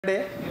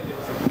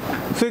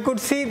So we could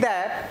see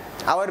that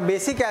our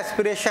basic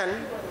aspiration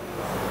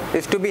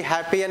is to be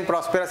happy and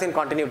prosperous in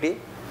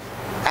continuity,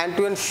 and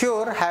to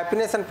ensure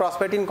happiness and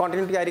prosperity in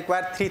continuity I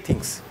require three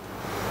things.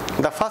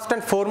 The first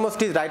and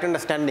foremost is right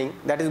understanding,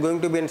 that is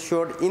going to be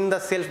ensured in the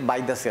self by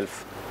the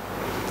self.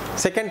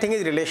 Second thing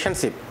is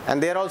relationship,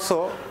 and there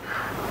also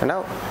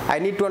I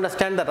need to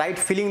understand the right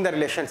feeling in the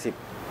relationship.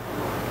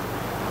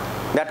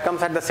 That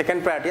comes at the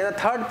second priority, and the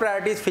third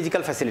priority is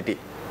physical facility.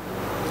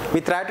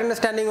 With right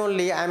understanding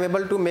only, I am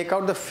able to make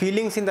out the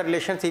feelings in the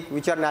relationship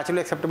which are naturally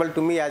acceptable to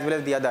me as well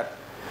as the other,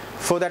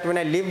 so that when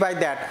I live by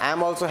that, I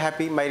am also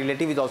happy, my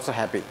relative is also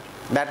happy.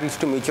 That leads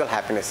to mutual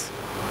happiness,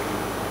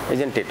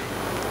 isn't it?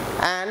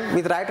 And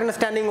with right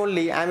understanding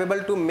only, I am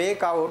able to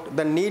make out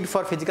the need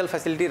for physical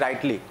facility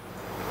rightly,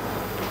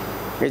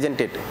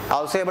 isn't it?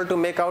 Also able to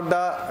make out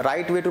the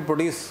right way to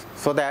produce,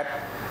 so that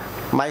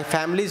my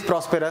family is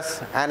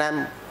prosperous and I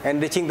am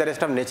enriching the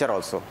rest of nature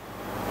also.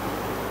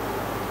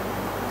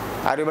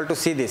 Are you able to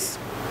see this?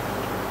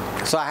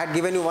 So I had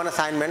given you one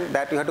assignment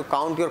that you had to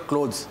count your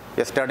clothes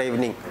yesterday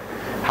evening.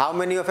 How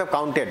many of you have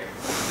counted?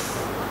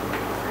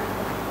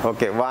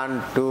 Okay,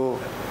 1, 2,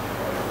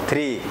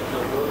 3.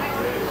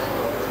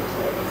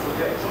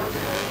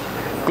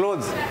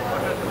 Clothes.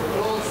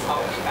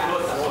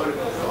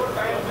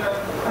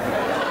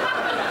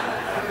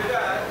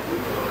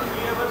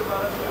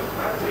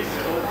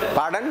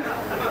 Pardon?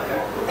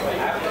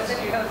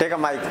 Take a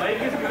mic.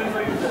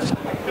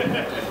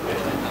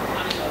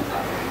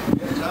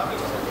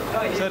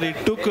 Sir,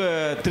 it took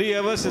 3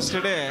 hours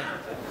yesterday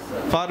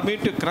for me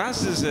to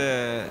cross this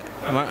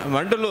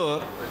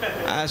Mandalore,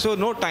 so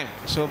no time.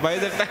 So by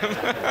the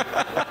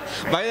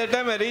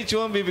time I reached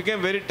home, we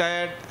became very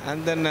tired,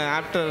 and then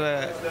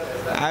after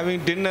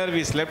having dinner,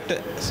 we slept.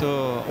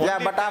 So yeah,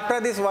 but after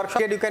this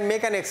workshop, you can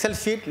make an Excel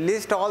sheet,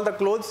 list all the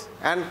clothes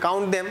and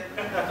count them,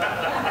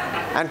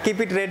 and keep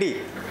it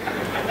ready.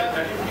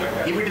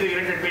 Keep it to the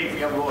related page.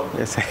 You have more.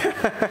 Yes.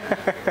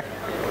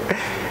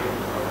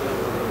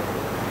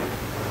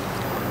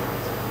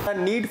 The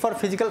need for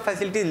physical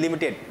facility is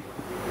limited.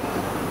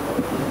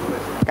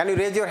 Can you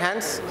raise your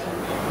hands?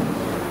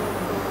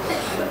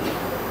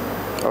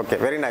 Okay,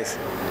 very nice.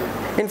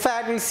 In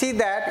fact, we'll see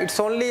that it's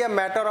only a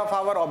matter of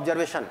our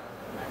observation.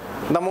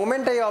 The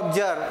moment I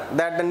observe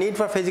that the need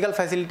for physical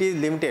facility is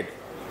limited,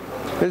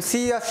 we'll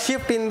see a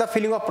shift in the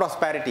feeling of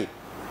prosperity.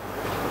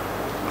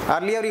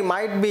 Earlier, we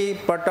might be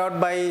perturbed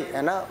by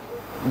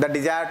the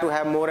desire to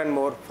have more and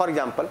more, for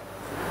example.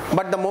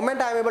 But the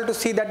moment I am able to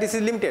see that this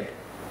is limited,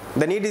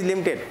 the need is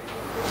limited.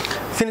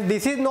 Since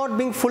this is not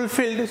being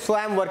fulfilled, so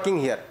I am working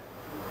here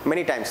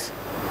many times.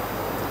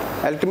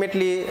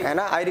 Ultimately,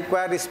 I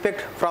require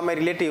respect from my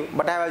relative,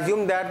 but I have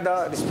assumed that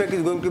the respect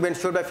is going to be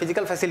ensured by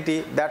physical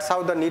facility. That's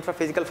how the need for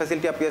physical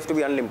facility appears to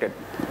be unlimited.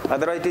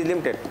 Otherwise, it is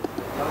limited.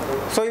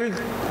 So you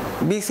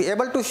will be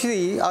able to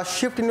see a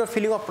shift in your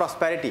feeling of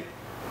prosperity.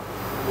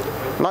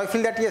 Now you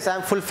feel that yes, I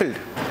am fulfilled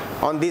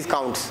on these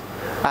counts.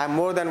 I have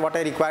more than what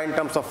I require in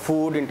terms of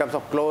food, in terms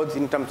of clothes,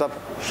 in terms of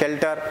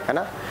shelter.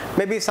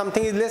 Maybe if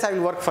something is less, I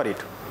will work for it.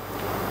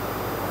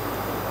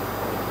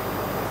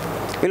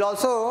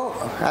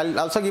 I'll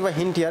also give a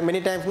hint here.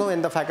 Many times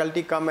when the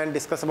faculty come and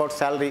discuss about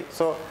salary,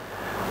 so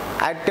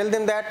I tell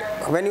them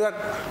that when you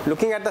are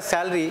looking at the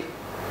salary,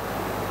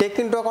 take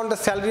into account the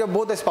salary of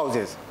both the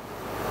spouses.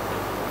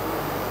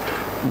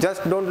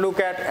 Just don't look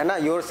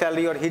at your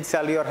salary or his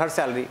salary or her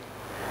salary,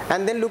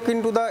 and then look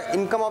into the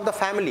income of the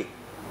family.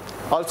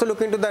 Also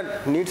look into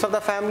the needs of the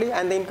family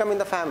and the income in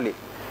the family.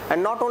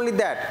 And not only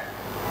that,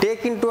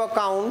 take into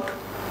account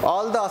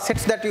all the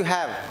assets that you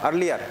have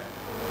earlier.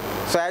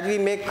 So as we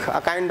make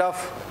a kind of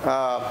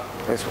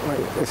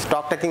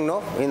stock taking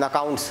in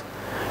accounts,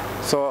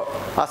 so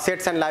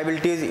assets and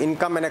liabilities,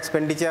 income and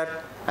expenditure,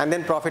 and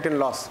then profit and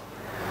loss.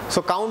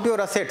 So count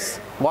your assets,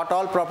 what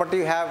all property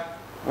you have,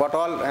 what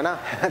all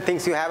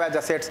things you have as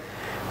assets.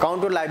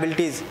 Count your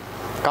liabilities,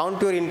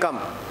 count your income,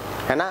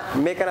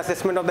 make an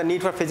assessment of the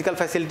need for physical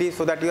facility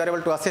so that you are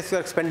able to assess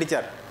your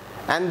expenditure,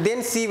 and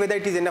then see whether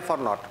it is enough or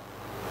not.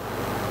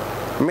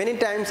 Many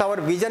times our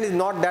vision is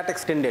not that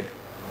extended.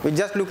 We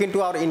just look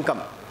into our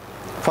income,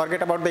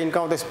 forget about the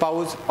income of the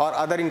spouse or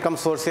other income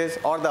sources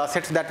or the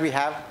assets that we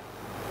have.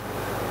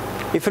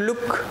 If you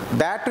look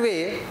that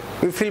way,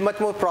 you feel much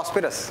more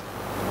prosperous.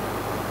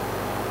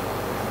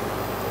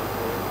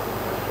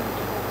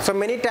 So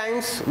many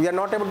times we are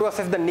not able to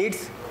assess the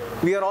needs.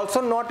 We are also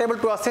not able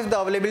to assess the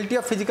availability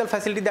of physical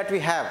facility that we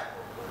have.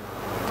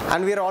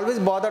 And we are always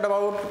bothered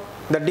about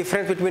the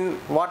difference between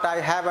what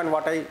I have and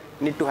what I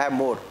need to have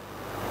more.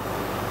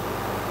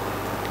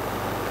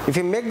 If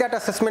you make that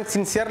assessment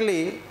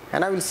sincerely,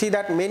 and I will see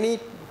that many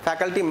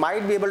faculty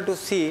might be able to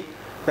see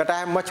that I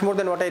have much more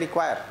than what I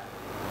require.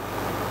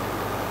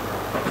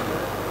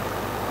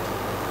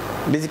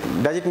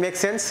 Does it make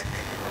sense?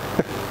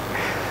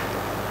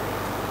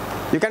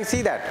 You can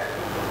see that.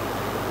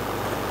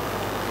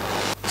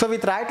 So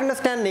with right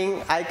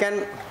understanding, I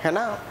can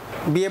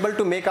be able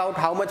to make out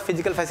how much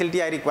physical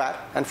facility I require,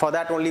 and for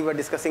that only we are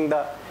discussing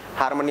the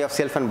harmony of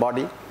self and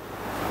body.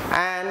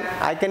 and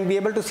I can be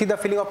able to see the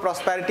feeling of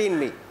prosperity in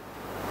me.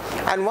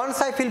 And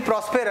once I feel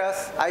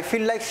prosperous, I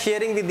feel like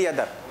sharing with the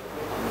other,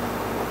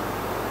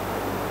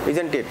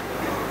 isn't it?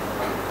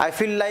 I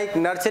feel like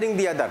nurturing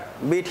the other,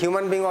 be it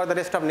human being or the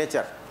rest of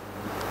nature.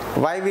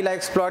 Why will I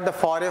exploit the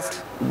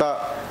forest, the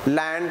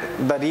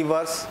land, the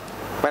rivers,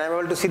 when I am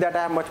able to see that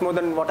I have much more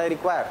than what I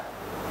require?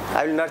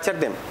 I will nurture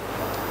them,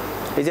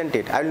 isn't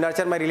it? I will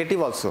nurture my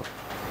relative also.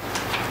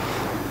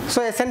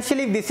 So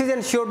essentially, if this is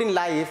ensured in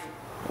life,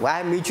 I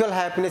have mutual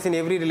happiness in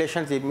every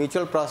relationship,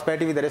 mutual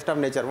prosperity with the rest of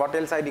nature. What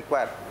else I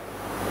require?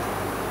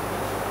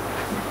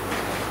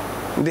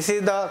 This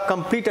is the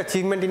complete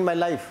achievement in my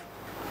life.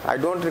 I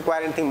don't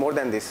require anything more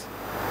than this.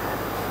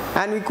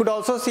 And we could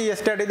also see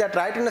yesterday that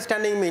right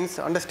understanding means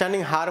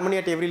understanding harmony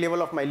at every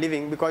level of my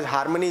living, because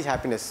harmony is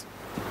happiness.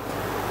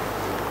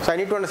 So I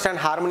need to understand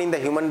harmony in the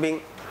human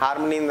being,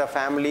 harmony in the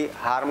family,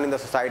 harmony in the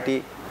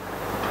society,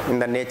 in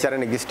the nature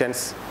and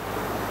existence.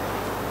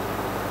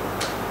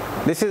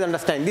 This is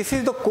understanding. This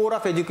is the core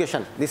of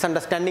education, this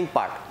understanding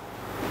part.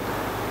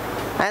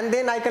 And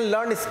then I can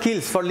learn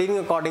skills for living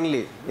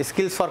accordingly,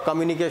 skills for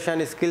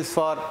communication, skills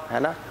for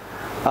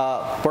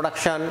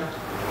production,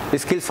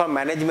 skills for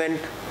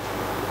management.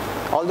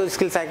 All those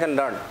skills I can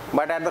learn.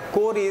 But at the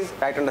core is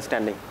right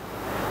understanding.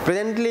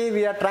 Presently,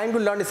 we are trying to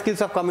learn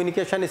skills of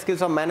communication,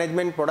 skills of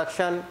management,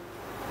 production,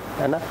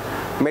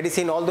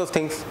 medicine, all those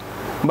things.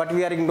 But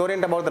we are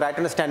ignorant about the right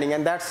understanding,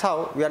 and that's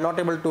how we are not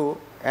able to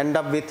end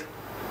up with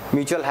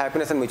mutual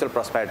happiness and mutual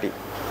prosperity.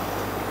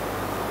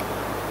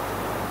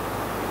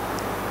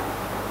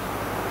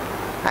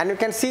 And you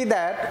can see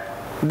that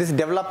this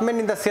development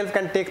in the self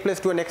can take place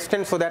to an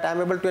extent so that I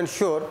am able to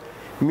ensure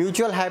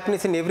mutual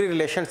happiness in every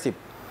relationship,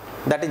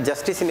 that is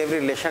justice in every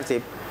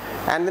relationship.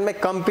 And then my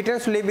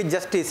competence to live with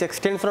justice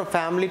extends from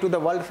family to the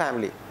world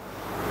family.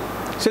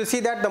 So you'll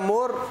see that the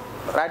more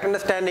right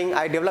understanding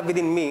I develop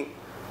within me,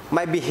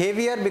 my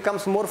behavior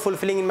becomes more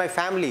fulfilling in my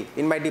family,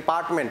 in my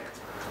department,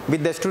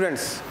 with the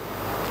students,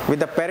 with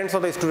the parents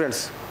of the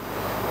students,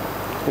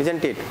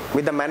 isn't it?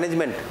 With the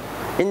management.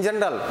 In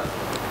general,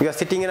 you are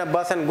sitting in a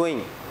bus and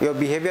going, your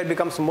behavior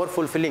becomes more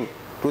fulfilling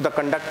to the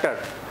conductor,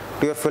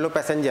 to your fellow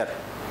passenger,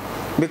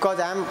 because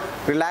I am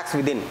relaxed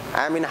within,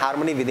 I am in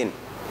harmony within.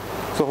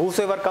 So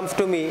whosoever comes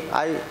to me,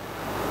 I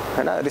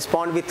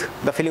respond with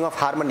the feeling of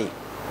harmony.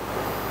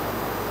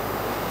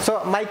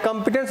 So my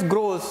competence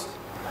grows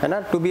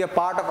to be a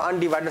part of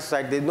undivided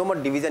society. There is no more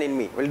division in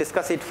me. We'll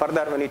discuss it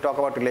further when we talk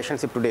about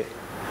relationship today.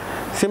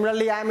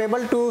 Similarly, I am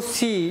able to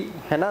see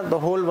the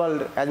whole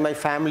world as my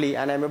family,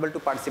 and I am able to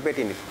participate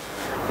in it.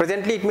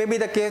 Presently, it may be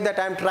the case that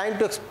I am trying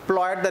to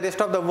exploit the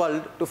rest of the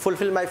world to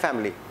fulfill my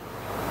family.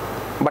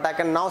 But I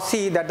can now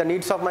see that the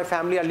needs of my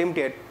family are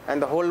limited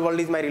and the whole world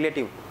is my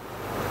relative.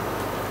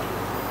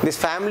 This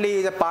family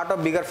is a part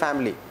of bigger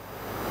family,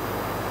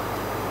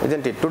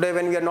 isn't it? Today,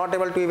 when we are not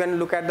able to even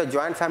look at the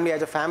joint family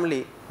as a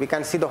family, we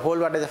can see the whole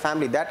world as a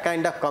family. That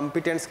kind of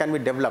competence can be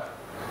developed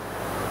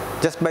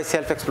just by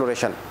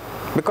self-exploration,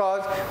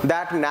 because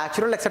that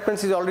natural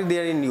acceptance is already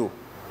there in you,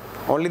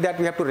 only that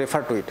we have to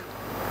refer to it.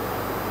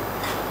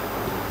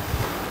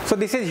 So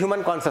this is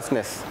human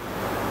consciousness.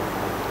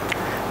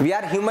 We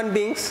are human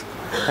beings,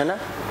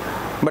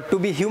 but to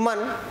be human,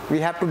 we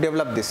have to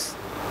develop this.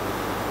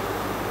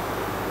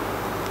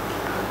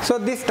 So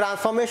this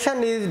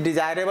transformation is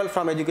desirable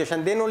from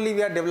education. Then only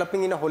we are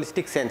developing in a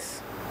holistic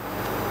sense.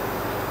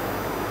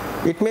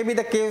 It may be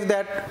the case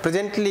that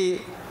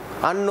presently,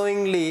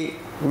 unknowingly,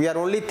 we are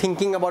only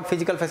thinking about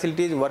physical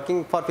facilities,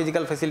 working for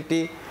physical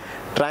facility,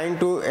 trying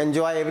to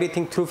enjoy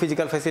everything through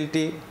physical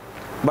facility.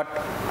 But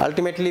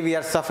ultimately we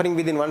are suffering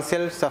within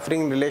oneself,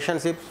 suffering in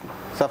relationships,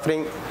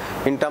 suffering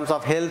in terms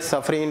of health,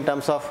 suffering in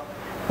terms of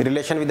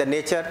relation with the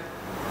nature.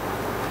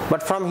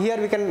 But from here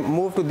we can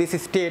move to this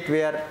state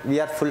where we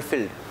are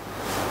fulfilled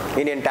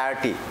in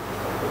entirety.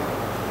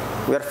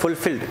 We are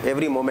fulfilled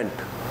every moment,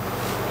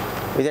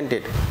 isn't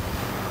it?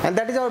 And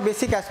that is our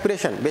basic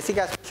aspiration. Basic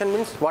aspiration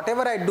means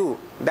whatever I do,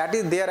 that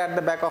is there at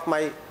the back of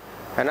my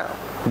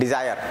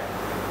desire.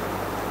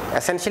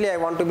 Essentially, I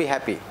want to be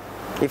happy.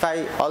 If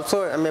I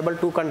also am able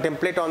to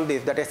contemplate on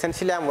this, that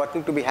essentially I am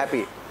working to be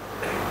happy.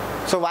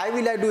 So why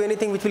will I do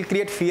anything which will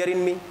create fear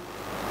in me?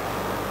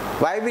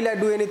 Why will I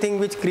do anything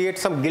which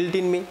creates some guilt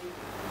in me?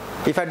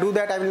 If I do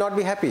that, I will not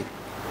be happy.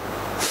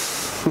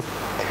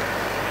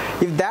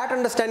 If that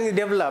understanding is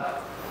developed,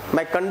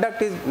 my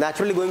conduct is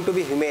naturally going to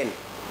be humane.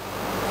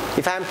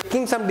 If I am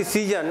taking some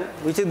decision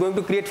which is going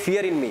to create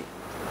fear in me,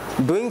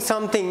 doing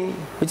something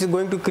which is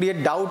going to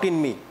create doubt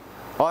in me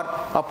or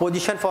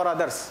opposition for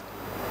others,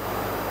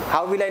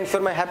 how will I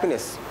ensure my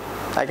happiness?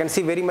 I can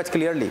see very much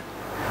clearly.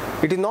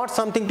 It is not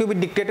something to be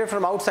dictated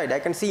from outside. I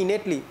can see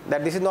innately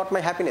that this is not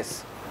my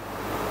happiness.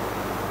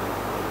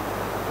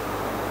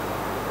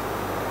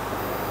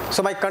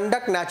 So my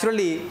conduct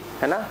naturally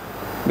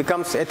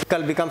becomes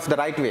ethical, becomes the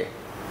right way.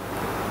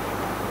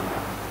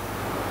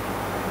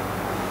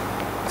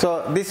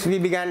 So this we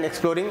began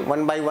exploring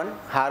one by one,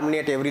 harmony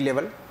at every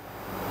level.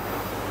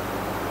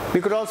 We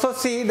could also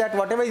see that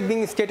whatever is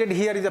being stated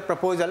here is a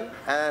proposal,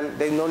 and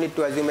there is no need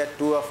to assume it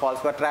true or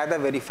false, but rather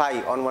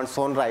verify on one's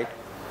own right.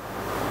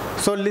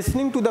 So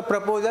listening to the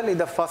proposal is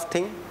the first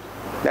thing,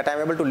 that I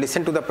am able to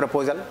listen to the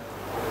proposal,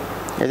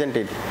 isn't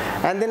it?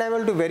 And then I am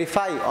able to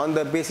verify on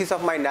the basis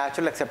of my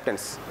natural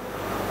acceptance.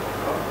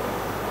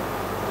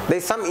 There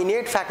is some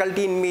innate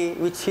faculty in me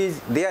which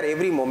is there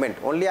every moment,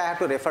 only I have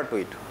to refer to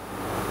it.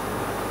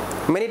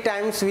 Many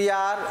times we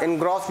are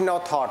engrossed in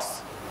our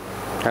thoughts.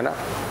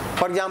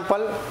 For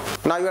example,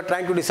 now you are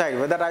trying to decide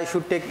whether I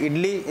should take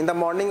idli in the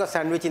morning or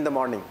sandwich in the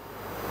morning.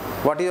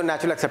 What is your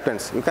natural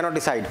acceptance? You cannot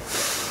decide.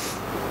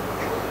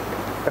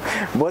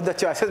 Both the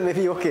choices may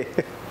be okay.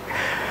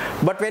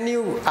 But when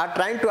you are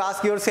trying to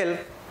ask yourself,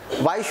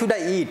 why should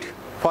I eat?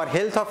 For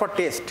health or for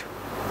taste?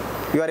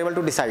 You are able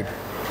to decide.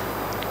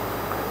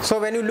 So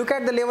when you look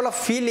at the level of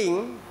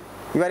feeling,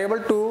 you are able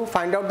to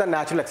find out the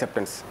natural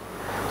acceptance.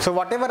 So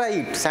whatever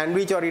I eat,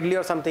 sandwich or idli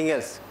or something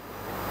else,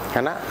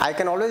 I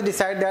can always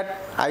decide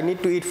that I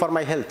need to eat for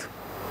my health.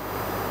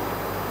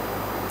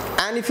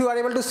 And if you are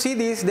able to see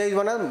this, there is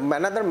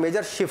another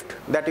major shift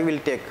that you will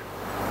take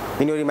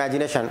in your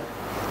imagination.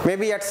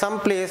 Maybe at some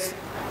place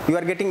you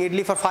are getting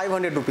idli for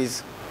 500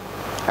 rupees.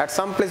 At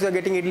some place you are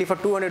getting idli for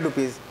 200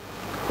 rupees.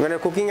 When you are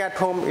cooking at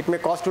home, it may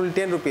cost you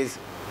 10 rupees.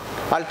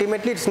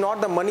 Ultimately, it's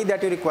not the money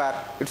that you require.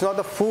 It's not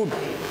the food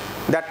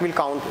that will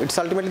count. It's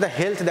ultimately the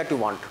health that you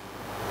want.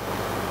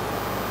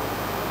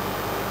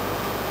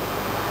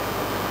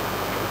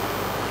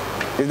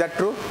 Is that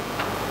true?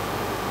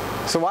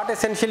 So what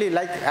essentially,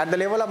 like at the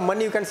level of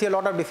money you can see a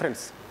lot of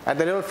difference. At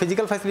the level of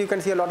physical facility you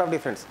can see a lot of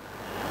difference.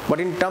 But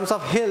in terms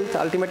of health,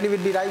 ultimately we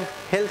derive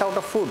health out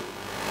of food.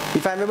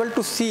 If I am able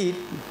to see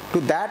to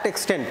that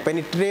extent,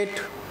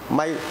 penetrate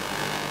my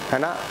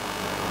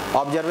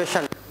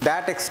observation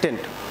that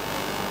extent,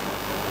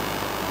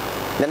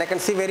 then I can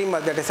see very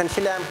much that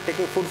essentially I am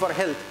taking food for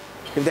health.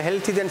 If the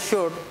health is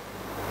ensured,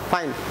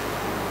 fine.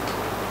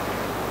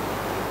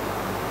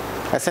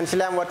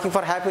 Essentially I am working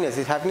for happiness.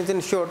 If happiness is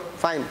ensured,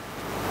 fine.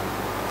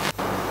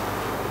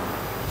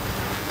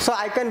 So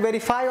I can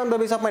verify on the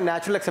basis of my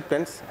natural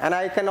acceptance, and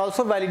I can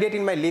also validate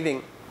in my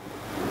living,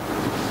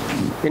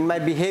 in my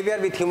behavior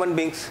with human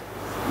beings,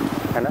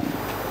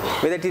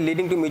 whether it is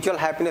leading to mutual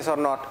happiness or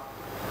not.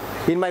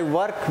 In my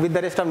work with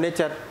the rest of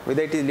nature,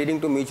 whether it is leading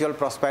to mutual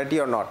prosperity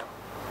or not.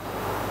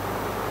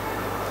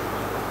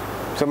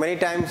 So many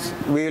times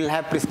we will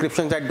have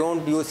prescriptions that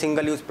don't use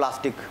single-use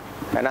plastic.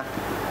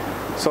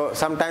 So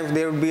sometimes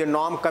there would be a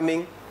norm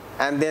coming,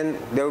 and then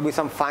there would be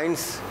some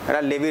fines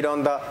levied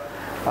on the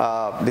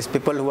these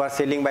people who are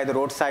selling by the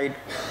roadside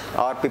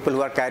or people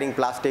who are carrying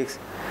plastics.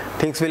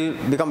 Things will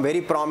become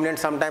very prominent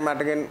sometime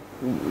and again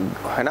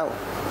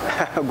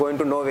going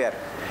to nowhere.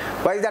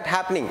 Why is that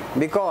happening?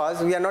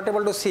 Because we are not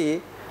able to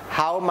see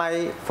how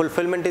my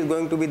fulfillment is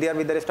going to be there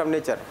with the rest of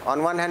nature.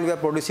 On one hand we are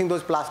producing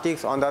those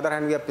plastics, on the other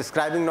hand we are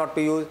prescribing not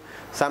to use.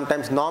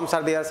 Sometimes norms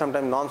are there,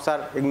 sometimes norms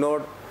are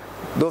ignored.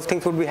 Those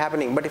things would be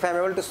happening. But if I am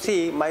able to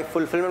see my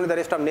fulfillment with the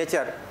rest of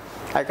nature,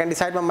 I can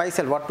decide by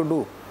myself what to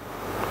do.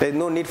 There is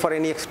no need for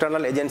any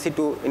external agency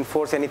to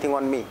enforce anything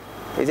on me,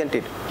 isn't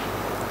it?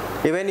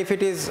 Even if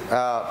it is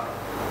not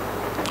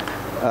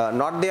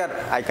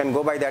there, I can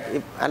go by that.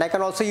 And I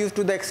can also use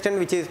to the extent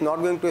which is not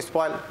going to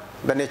spoil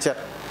the nature,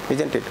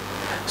 isn't it?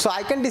 So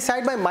I can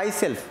decide by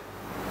myself.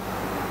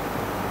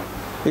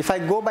 If I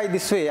go by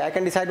this way, I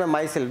can decide by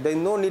myself. There is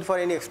no need for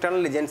any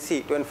external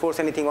agency to enforce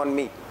anything on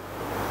me.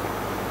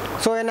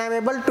 So when I am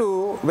able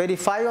to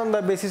verify on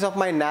the basis of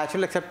my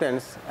natural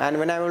acceptance, and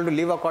when I am able to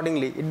live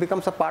accordingly, it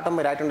becomes a part of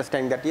my right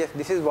understanding that yes,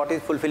 this is what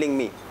is fulfilling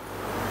me.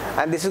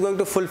 And this is going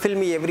to fulfill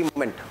me every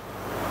moment.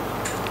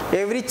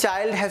 Every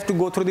child has to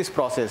go through this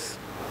process.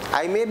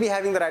 I may be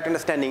having the right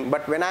understanding,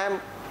 but when I am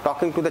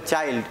talking to the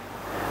child,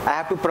 I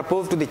have to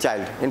propose to the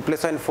child in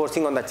place of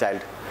enforcing on the child.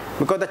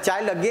 Because the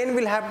child again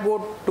will have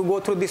to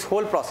go through this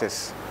whole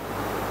process.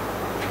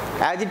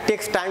 As it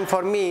takes time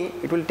for me,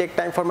 it will take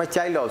time for my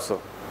child also.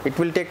 It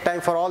will take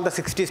time for all the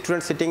 60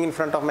 students sitting in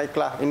front of my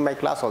class, in my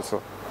class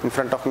also, in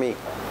front of me.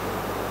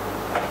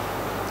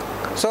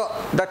 So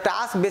the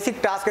basic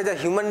task as a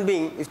human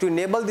being is to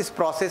enable this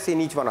process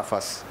in each one of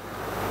us.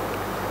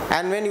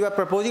 And when you are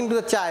proposing to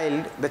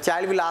the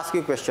child will ask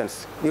you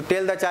questions. You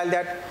tell the child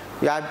that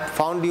I have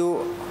found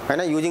you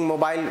using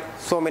mobile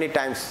so many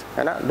times.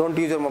 Don't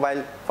use your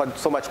mobile for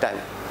so much time.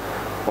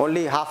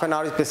 Only half an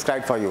hour is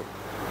prescribed for you.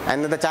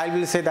 And the child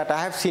will say that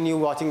I have seen you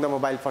watching the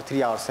mobile for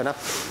 3 hours.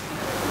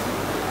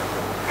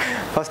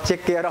 First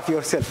take care of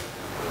yourself.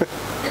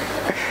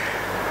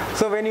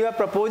 So when you are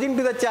proposing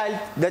to the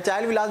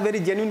child will ask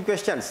very genuine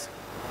questions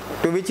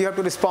to which you have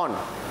to respond.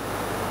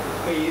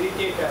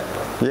 Irritated.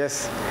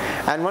 Yes.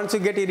 And once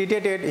you get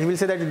irritated, he will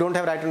say that you don't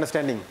have right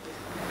understanding.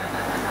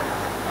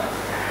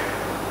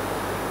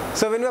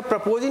 So when you are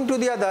proposing to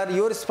the other,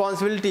 your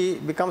responsibility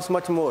becomes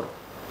much more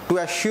to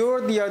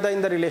assure the other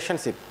in the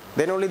relationship.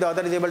 Then only the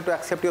other is able to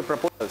accept your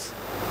proposals,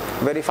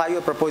 verify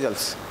your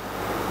proposals.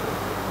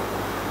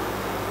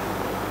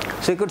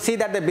 So you could see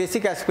that the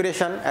basic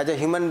aspiration as a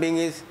human being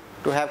is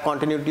to have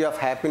continuity of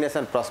happiness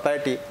and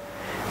prosperity.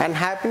 And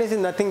happiness is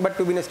nothing but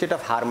to be in a state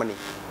of harmony.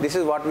 This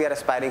is what we are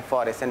aspiring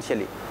for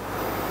essentially.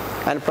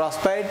 And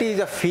prosperity is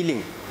a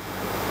feeling.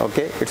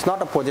 Okay, it's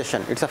not a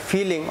possession. It's a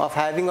feeling of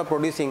having or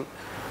producing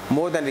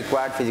more than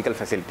required physical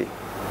facility.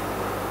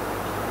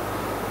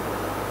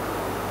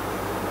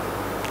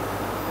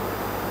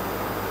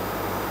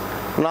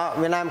 Now,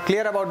 when I am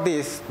clear about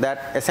this,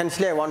 that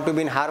essentially I want to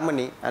be in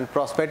harmony, and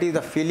prosperity is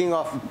the feeling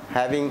of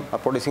having or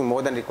producing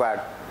more than required,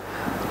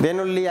 then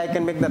only I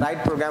can make the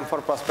right program for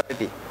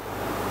prosperity.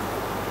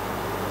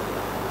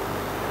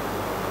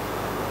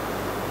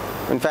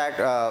 In fact,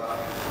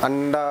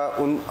 under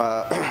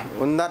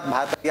Unnat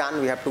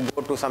Bharat, we have to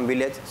go to some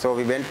village. So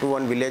we went to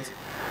one village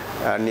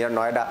near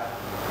Noida,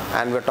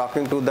 and we were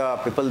talking to the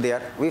people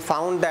there. We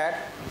found that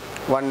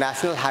one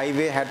national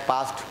highway had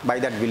passed by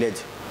that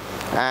village,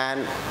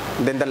 and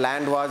then the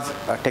land was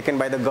taken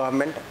by the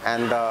government,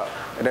 and the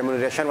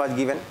remuneration was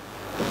given.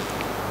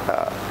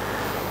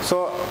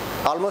 So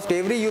almost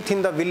every youth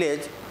in the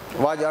village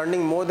was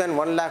earning more than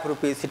 1 lakh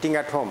rupees sitting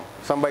at home.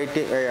 Somebody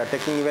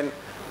taking even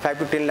 5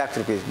 to 10 lakhs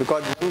rupees,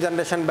 because one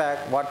generation back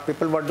what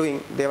people were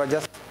doing, they were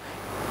just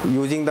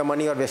using the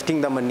money or wasting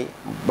the money.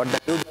 But the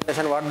new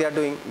generation, what they are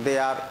doing, they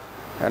are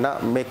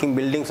making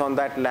buildings on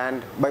that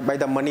land by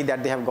the money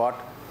that they have got,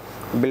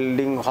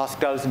 building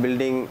hostels,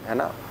 building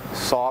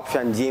shops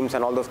and gyms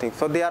and all those things.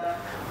 So they are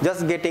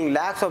just getting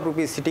lakhs of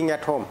rupees sitting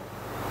at home.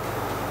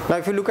 Now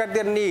if you look at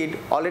their need,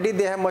 already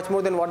they have much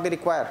more than what they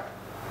require.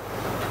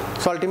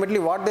 So ultimately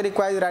what they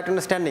require is right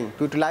understanding,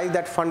 to utilize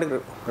that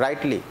fund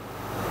rightly.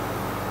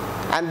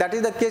 And that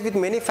is the case with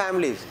many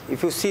families.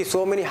 If you see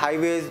so many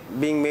highways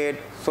being made,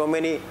 so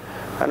many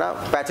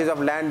patches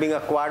of land being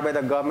acquired by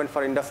the government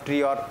for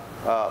industry or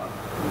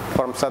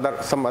from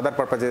some other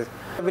purposes,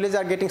 the villages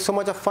are getting so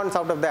much of funds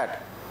out of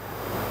that.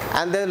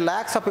 And there are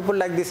lakhs of people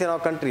like this in our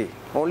country.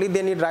 Only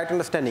they need right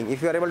understanding.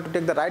 If you are able to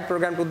take the right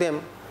program to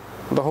them,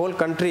 the whole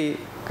country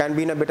can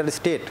be in a better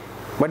state.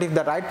 But if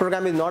the right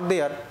program is not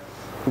there,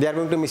 they are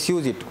going to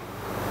misuse it,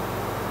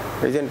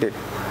 isn't it?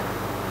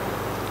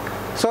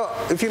 So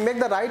if you make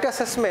the right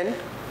assessment,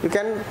 you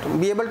can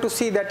be able to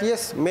see that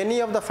yes,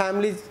 many of the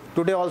families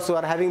today also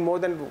are having more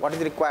than what is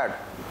required.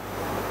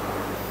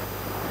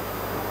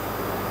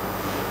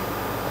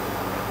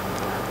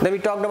 Then we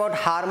talked about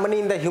harmony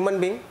in the human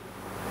being.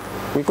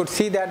 We could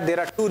see that there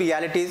are two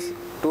realities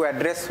to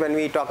address when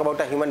we talk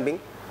about a human being.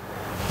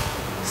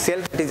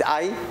 Self, that is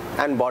I,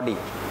 and body.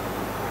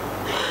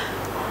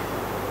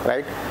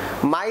 Right?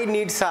 My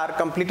needs are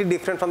completely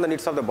different from the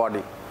needs of the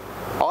body.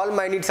 All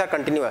my needs are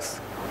continuous.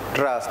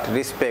 Trust,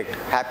 respect,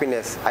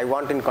 happiness, I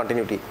want in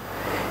continuity.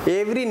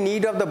 Every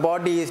need of the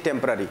body is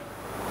temporary,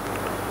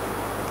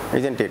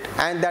 isn't it?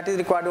 And that is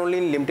required only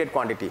in limited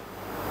quantity.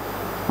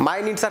 My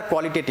needs are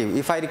qualitative.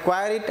 If I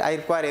require it, I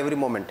require every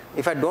moment.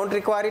 If I don't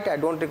require it, I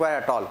don't require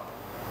at all.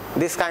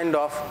 This kind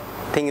of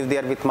thing is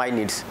there with my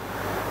needs.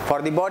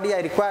 For the body, I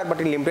require, but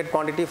in limited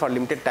quantity for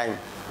limited time.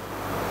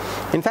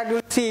 In fact, you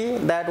will see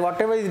that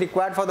whatever is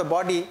required for the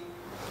body,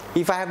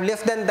 if I have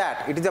less than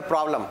that, it is a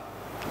problem.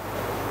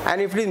 And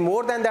if it is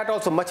more than that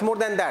also, much more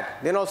than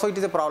that, then also it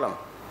is a problem.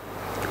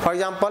 For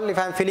example, if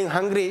I am feeling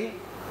hungry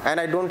and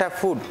I don't have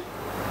food,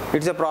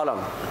 it's a problem.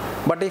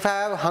 But if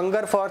I have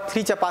hunger for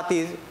 3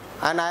 chapatis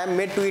and I am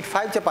made to eat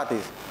 5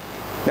 chapatis,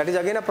 that is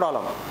again a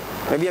problem,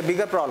 maybe a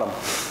bigger problem,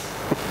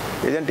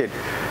 isn't it?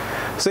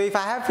 So if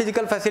I have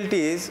physical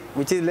facilities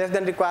which is less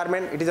than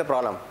requirement, it is a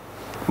problem.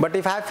 But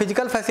if I have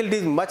physical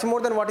facilities much more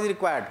than what is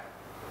required,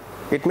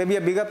 it may be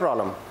a bigger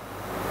problem.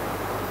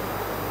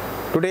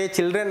 Today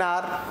children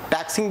are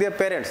taxing their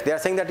parents. They are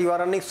saying that you are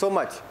earning so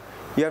much,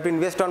 you have to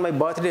invest on my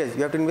birthdays,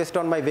 you have to invest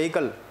on my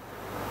vehicle,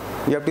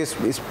 you have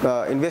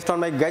to invest on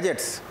my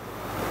gadgets,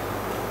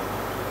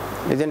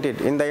 isn't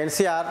it? In the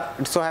NCR,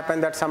 it so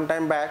happened that some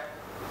time back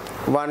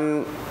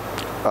one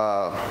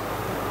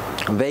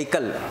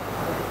vehicle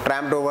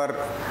trampled over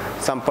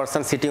some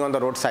person sitting on the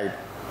roadside.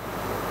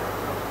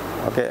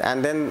 Okay,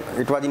 and then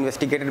it was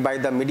investigated by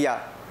the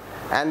media.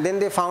 And then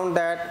they found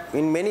that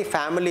in many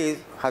families,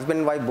 husband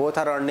and wife both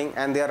are earning,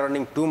 and they are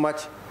earning too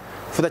much.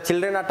 So the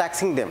children are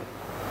taxing them.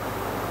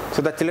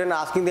 So the children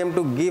are asking them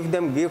to give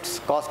them gifts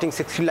costing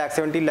 60 lakhs,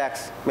 70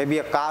 lakhs. Maybe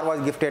a car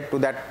was gifted to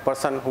that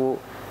person who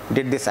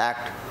did this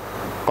act,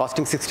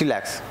 costing 60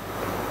 lakhs.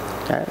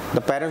 Okay?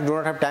 The parents do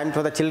not have time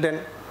for the children,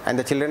 and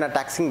the children are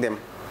taxing them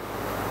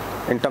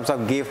in terms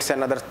of gifts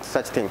and other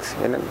such things.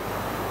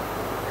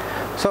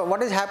 So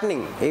what is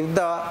happening? If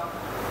the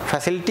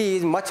facility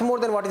is much more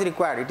than what is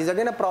required, it is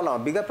again a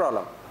problem, a bigger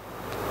problem.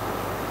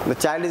 The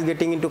child is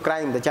getting into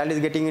crime, the child is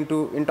getting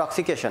into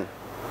intoxication,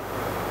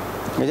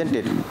 isn't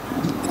it?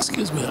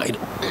 Excuse me,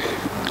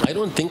 I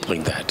don't think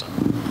like that,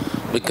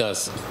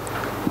 because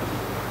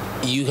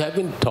you have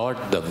been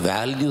taught the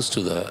values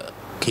to the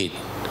kid.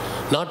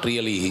 Not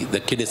really, the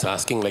kid is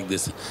asking like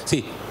this.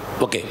 See,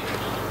 okay,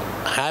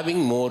 having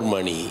more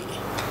money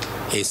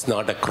is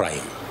not a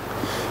crime,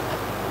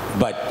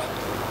 but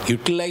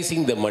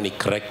utilizing the money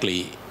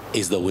correctly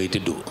is the way to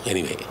do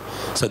anyway.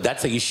 So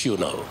that's the issue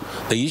now.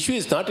 The issue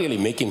is not really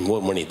making more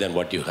money than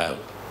what you have.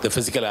 the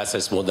physical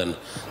assets more than,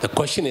 the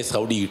question is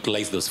how do you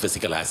utilize those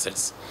physical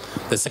assets.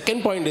 The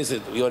second point is,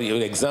 your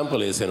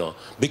example is,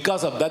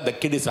 because of that the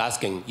kid is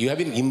asking, you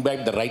haven't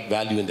imbibed the right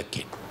value in the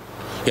kid.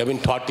 You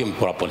haven't taught him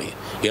properly.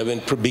 You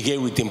haven't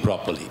behaved with him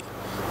properly.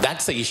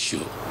 That's the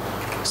issue.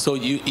 So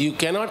you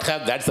cannot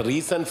have, that's the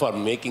reason for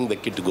making the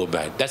kid to go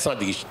bad. That's not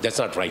the issue. That's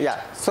not right.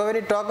 Yeah. So when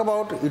you talk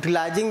about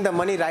utilizing the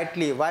money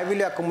rightly, why will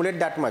you accumulate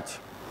that much?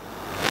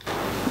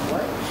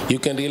 You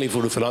can really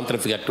do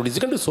philanthropic activities.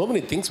 You can do so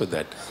many things with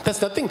that.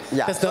 That's nothing.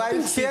 Yeah. That's so nothing. I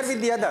will share with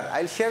the other.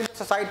 I will share with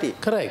society.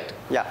 Correct.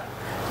 Yeah.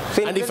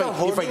 So and if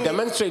I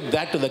demonstrate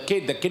that to the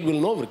kid will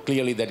know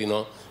clearly that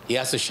he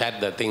has to share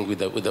the thing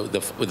with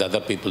other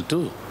people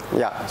too.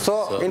 Yeah.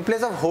 So in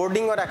place of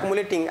hoarding or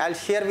accumulating, I'll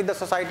share with the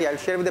society. I'll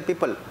share with the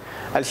people.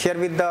 I'll share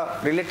with the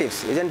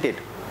relatives, isn't it?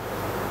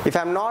 If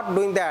I'm not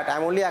doing that,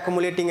 I'm only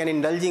accumulating and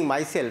indulging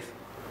myself.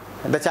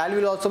 The child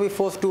will also be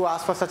forced to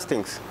ask for such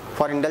things,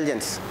 for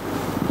indulgence.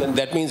 Then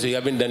that means you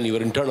haven't done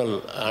your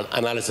internal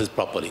analysis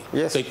properly.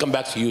 Yes. So it comes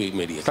back to you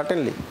immediately.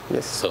 Certainly.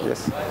 Yes.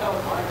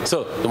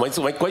 So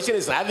my question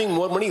is, having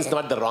more money is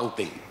not the wrong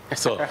thing.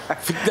 So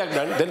fix that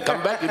done, then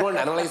come back, you don't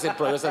analyze it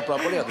yourself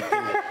properly or the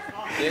thing.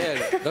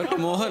 Yeah, Dr.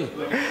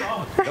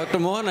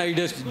 Mohan, I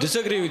just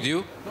disagree with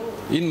you.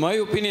 In my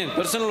opinion,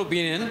 personal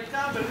opinion,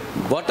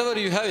 whatever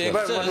you have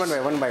excess...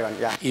 One by one,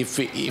 yeah. If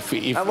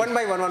one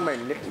by one,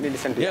 let me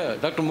listen to you. Yeah,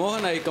 Dr.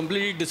 Mohan, I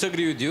completely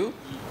disagree with you.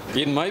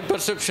 In my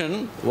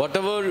perception,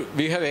 whatever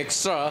we have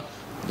extra,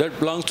 that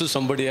belongs to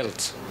somebody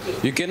else.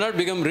 You cannot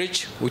become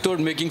rich without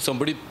making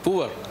somebody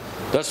poor.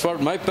 That's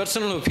what my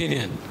personal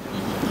opinion.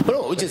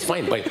 No, which is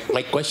fine. But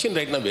my question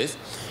right now is,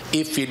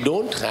 if you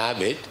don't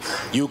have it,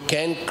 you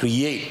can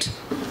create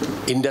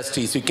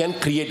industries. You can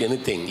create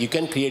anything. You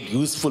can create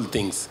useful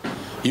things.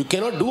 You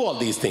cannot do all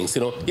these things,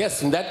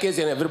 Yes, in that case,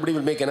 everybody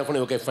will make enough money.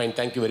 Okay, fine,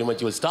 thank you very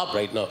much. You will stop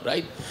right now,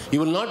 right? You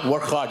will not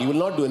work hard. You will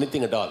not do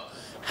anything at all.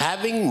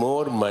 Having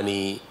more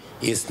money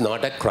is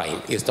not a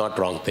crime. It's not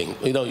wrong thing.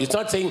 It's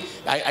not saying,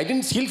 I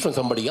didn't steal from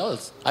somebody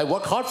else. I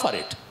worked hard for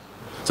it.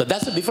 So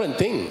that's a different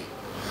thing.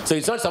 So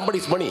it's not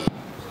somebody's money.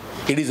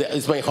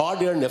 It's my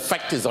hard-earned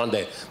effect is on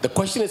there. The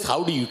question is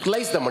how do you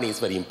utilize the money is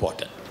very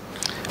important.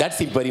 That's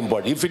very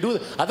important. If you do,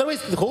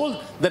 otherwise the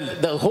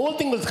whole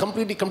thing will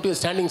completely come to a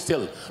standing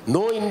still.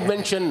 No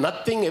invention,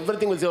 nothing,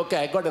 everything will say, okay,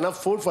 I got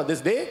enough food for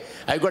this day.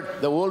 I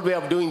got the old way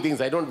of doing things.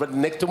 I don't, but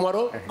next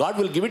tomorrow, God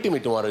will give it to me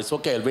tomorrow. It's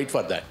okay, I'll wait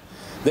for that.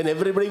 Then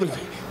everybody will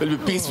be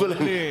peaceful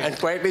and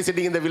quietly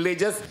sitting in the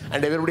villages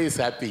and everybody is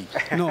happy.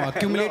 No,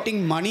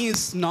 accumulating money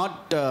is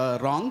not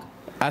wrong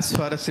as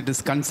far as it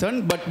is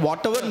concerned, but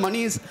whatever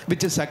money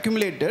which is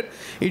accumulated,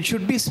 it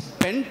should be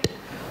spent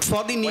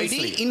for the needy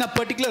wisely in a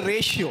particular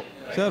ratio.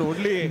 Sir,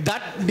 only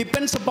that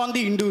depends upon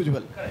the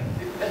individual.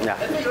 Yeah.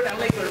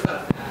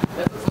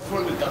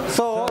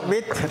 So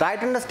with right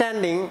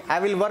understanding, I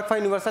will work for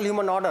universal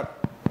human order.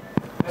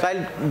 So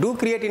I'll do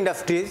create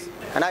industries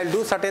and I'll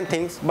do certain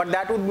things, but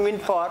that would mean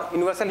for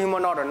universal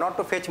human order, not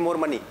to fetch more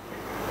money.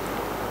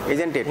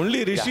 Isn't it?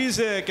 Only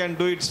rishis can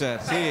do it, sir.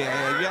 See,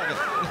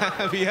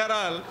 we are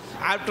all,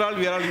 after all,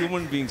 we are all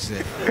human beings.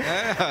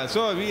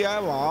 So we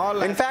have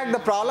all... In fact, the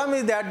problem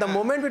is that the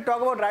moment we talk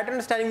about right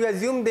understanding, we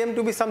assume them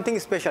to be something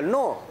special.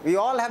 No, we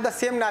all have the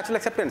same natural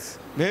acceptance.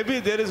 Maybe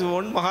there is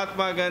one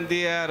Mahatma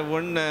Gandhi or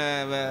one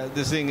Ramana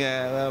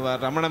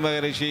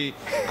Maharishi,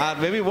 or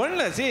maybe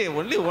one, see,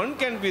 only one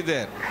can be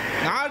there.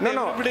 Not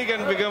everybody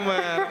can become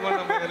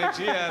Ramana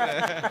Maharishi.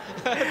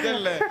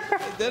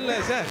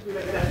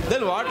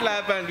 Then what will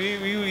happen?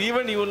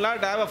 Even you will not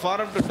have a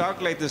forum to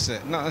talk like this.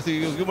 No,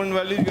 see, human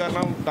values, you are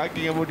now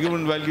talking about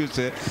human values.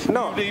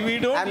 No, we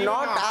don't I'm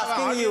not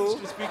asking you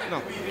to speak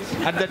now.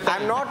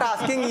 I'm not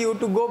asking you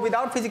to go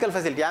without physical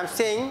facility. I'm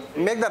saying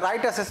make the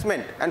right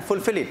assessment and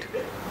fulfill it.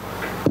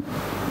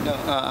 No,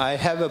 I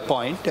have a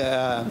point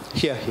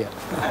here.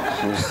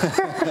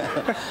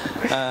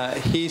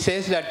 He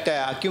says that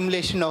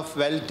accumulation of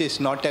wealth is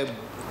not a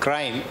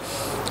crime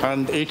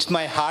and it's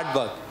my hard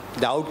work.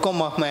 The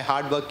outcome of my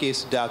hard work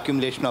is the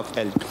accumulation of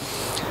wealth.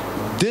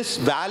 This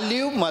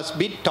value must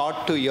be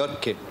taught to your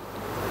kid.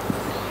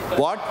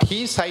 What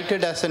he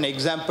cited as an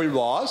example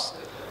was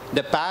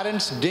the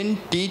parents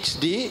didn't teach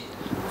the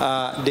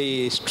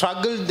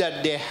struggle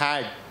that they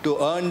had to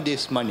earn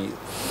this money.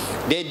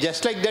 They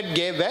just like that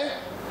gave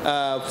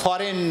a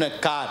foreign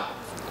car.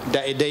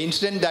 The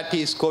incident that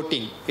he is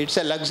quoting, it's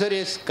a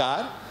luxurious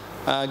car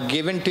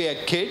given to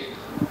a kid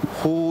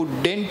who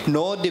didn't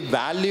know the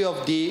value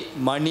of the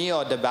money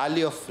or the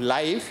value of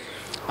life,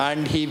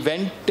 and he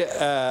went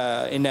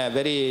in a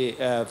very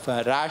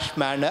rash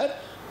manner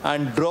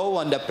and drove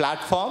on the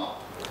platform,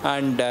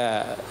 and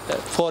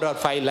 4 or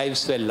 5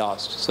 lives were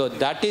lost. So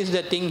that is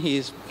the thing he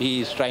is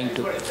trying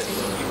to. If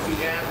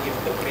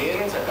the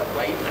parents have the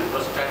right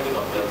understanding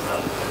of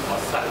themselves or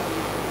self,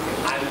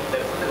 and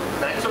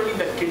naturally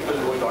the kid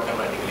will go it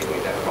automatically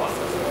with that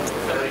process.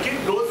 So the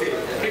kid knows it,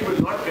 the kid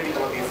will not get it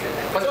on these things.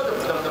 But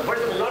the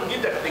person will not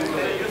give that thing to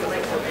the user.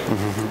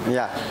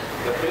 Yeah.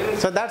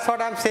 So that's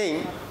what I'm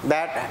saying,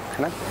 that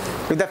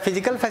with the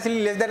physical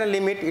facility less than a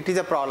limit, it is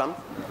a problem.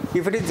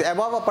 If it is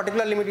above a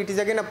particular limit, it is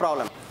again a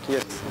problem.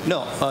 Yes.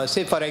 No,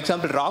 say for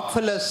example,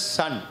 Rockefeller's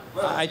son.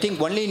 I think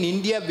only in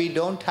India we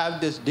don't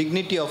have this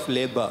dignity of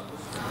labor.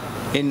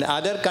 In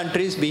other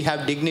countries we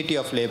have dignity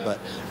of labor.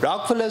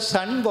 Rockefeller's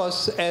son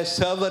was a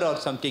server or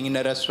something in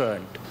a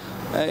restaurant.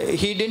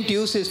 He didn't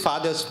use his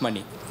father's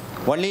money.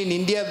 Only in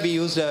India we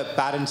use the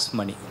parents'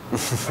 money.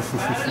 Parents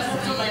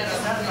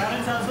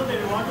also,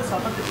 they want to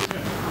support the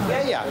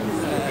children.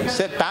 Yeah.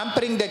 So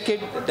pampering the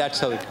kid, that's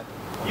how it happens.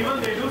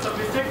 Even they do some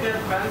mistake, their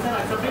parents are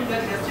accepting, they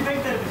are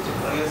justifying their mistake.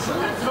 Yes, sir.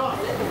 That's wrong.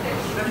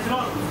 That is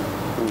wrong.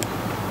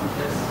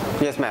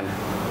 Yes, ma'am.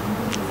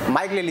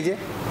 Mic ले लीजिए.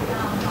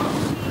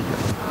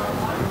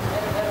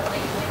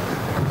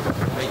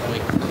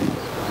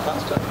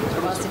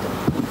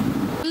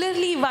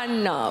 Clearly,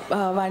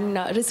 one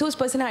resource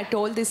person had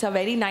told this a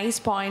very nice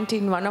point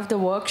in one of the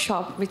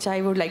workshop, which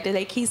I would like to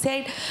like. He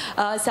said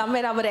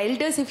somewhere our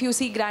elders, if you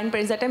see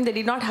grandparents, that time they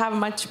did not have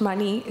much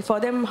money. For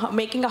them,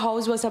 making a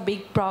house was a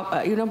big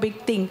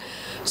big thing.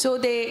 So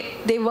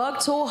they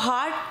worked so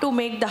hard to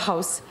make the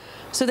house.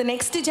 So the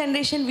next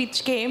generation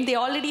which came, they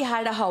already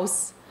had a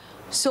house.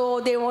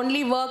 So they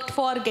only worked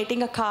for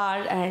getting a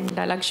car and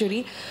a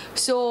luxury.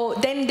 So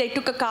then they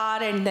took a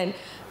car, and then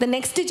the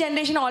next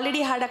generation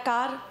already had a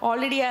car,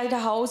 already had a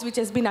house which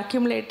has been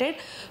accumulated.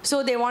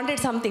 So they wanted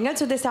something else,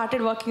 so they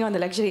started working on the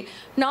luxury.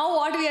 Now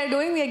what we are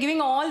doing, we are giving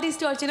all this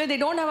to our children. They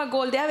don't have a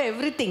goal, they have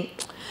everything.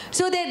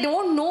 So they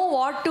don't know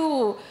what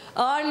to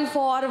earn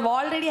for,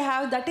 already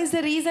have. That is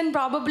the reason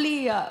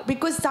probably,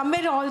 because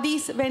somewhere all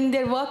these, when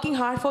they're working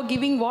hard for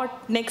giving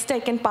what next I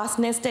can pass,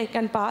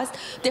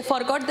 they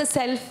forgot the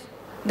self.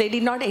 They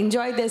did not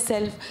enjoy their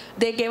self.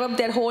 They gave up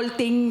their whole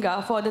thing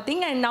for the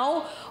thing, and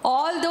now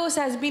all those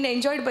has been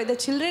enjoyed by the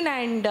children,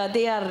 and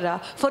they are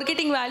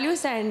forgetting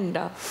values, and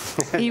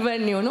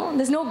even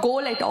there's no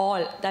goal at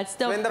all. That's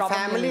the when the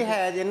family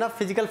has enough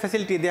physical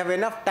facility, they have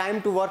enough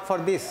time to work for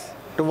this,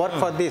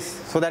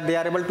 so that they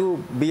are able to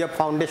be a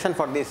foundation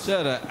for this.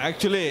 Sir,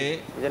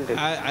 actually,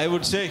 I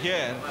would say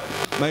here,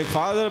 my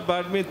father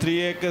bought me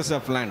 3 acres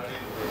of land.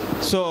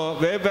 So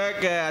way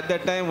back at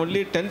that time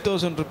only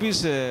 10,000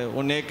 rupees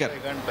 1 acre.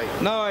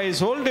 Now I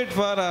sold it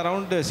for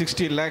around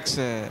 60 lakhs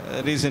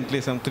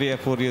recently, some 3 or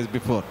 4 years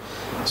before.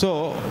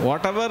 So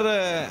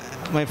whatever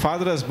my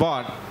father has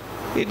bought,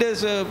 it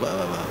has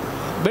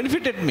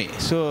benefited me.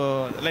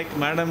 So like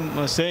madam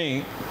was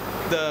saying,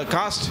 the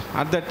cost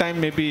at that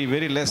time may be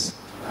very less.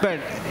 But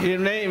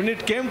when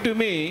it came to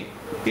me,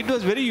 it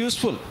was very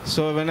useful.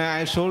 So when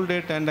I sold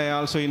it and I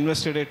also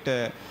invested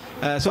it.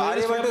 So are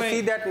you able to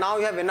see that now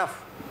you have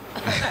enough?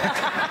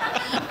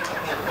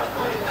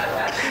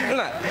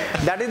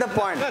 That is the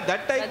point.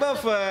 That type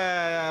of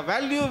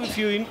value, if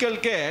you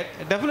inculcate,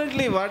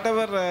 definitely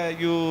whatever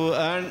you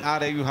earn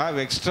or you have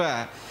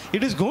extra,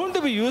 it is going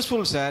to be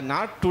useful, sir.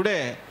 Not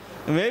today.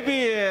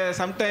 Maybe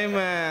sometime.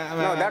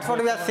 No, that's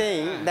what we are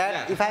saying.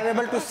 That if I am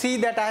able to see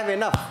that I have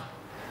enough,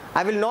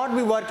 I will not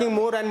be working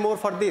more and more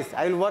for this.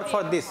 I will work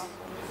for this.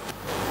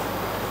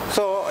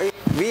 So if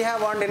we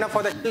have earned enough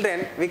for the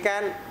children, we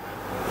can,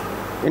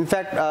 in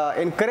fact,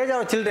 encourage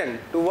our children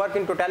to work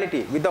in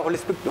totality with the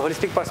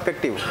holistic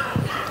perspective.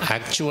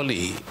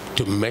 Actually,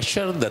 to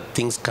measure the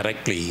things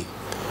correctly,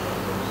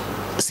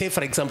 say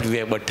for example, we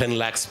have about 10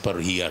 lakhs per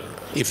year,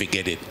 if we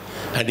get it.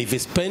 And if we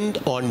spend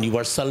on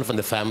yourself and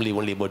the family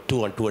only about 2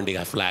 or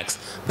 2.5 lakhs,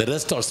 the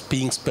rest are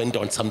being spent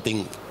on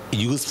something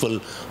useful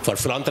for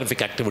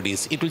philanthropic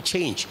activities, it will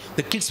change.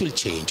 The kids will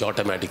change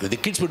automatically. The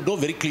kids will know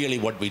very clearly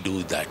what we do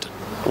with that.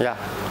 Yeah.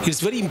 It's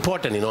very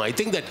important, I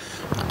think that,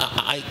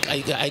 I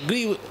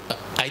agree.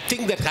 I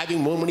think that having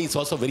more money is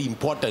also very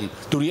important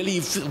to really,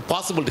 if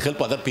possible, to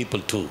help other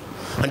people too.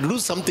 And do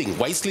something,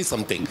 wisely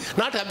something.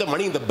 Not have the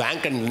money in the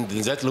bank and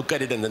just look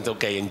at it and then,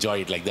 okay,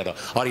 enjoy it like that.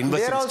 Or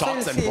invest in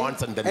stocks and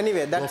bonds and then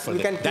go for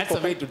that. That's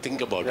the way to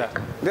think about it.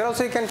 There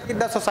also you can see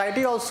the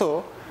society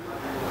also.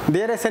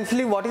 There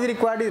essentially what is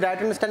required is right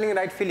understanding and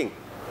right feeling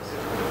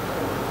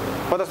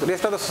for the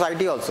rest of the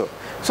society also.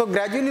 So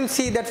gradually you will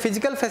see that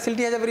physical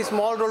facility has a very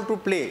small role to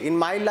play in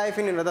my life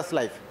and in others'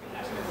 life.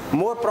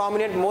 More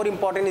prominent, more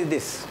important is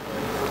this,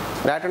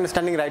 right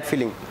understanding, right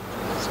feeling.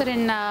 Sir,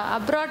 in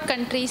abroad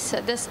countries,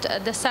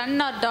 the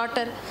son or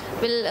daughter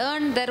will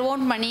earn their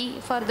own money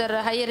for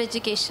their higher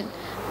education.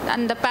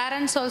 And the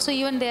parents also,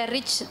 even they are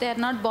rich, they are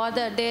not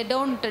bothered, they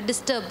don't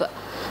disturb.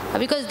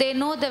 Because they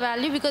know the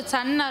value, because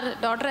son or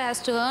daughter has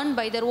to earn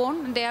by their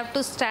own, they have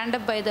to stand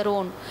up by their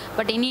own.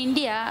 But in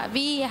India,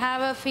 we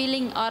have a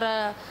feeling or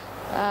a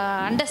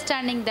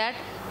understanding that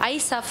I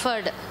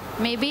suffered.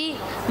 Maybe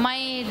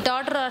my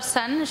daughter or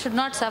son should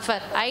not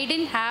suffer. I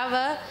didn't have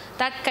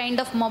that kind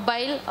of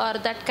mobile or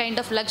that kind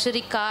of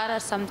luxury car or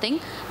something.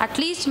 At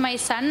least my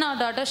son or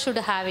daughter should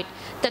have it.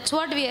 That's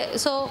what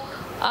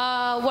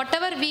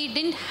whatever we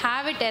didn't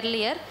have it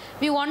earlier,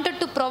 we wanted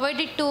to provide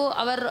it to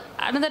our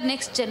another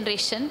next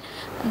generation,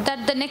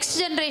 that the next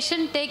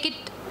generation take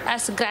it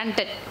as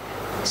granted.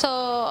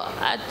 So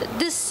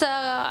this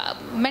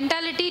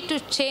mentality to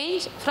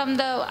change from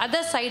the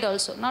other side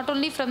also, not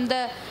only from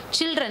the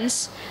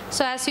children's.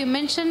 So as you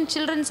mentioned,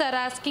 children are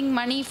asking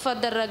money for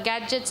their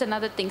gadgets and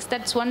other things.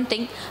 That's one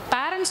thing.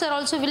 Parents are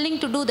also willing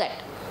to do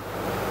that.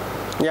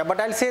 Yeah, but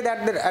I'll say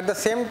that at the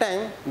same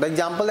time, the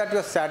example that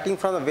you're starting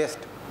from the West,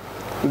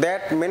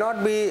 that may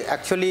not be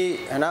actually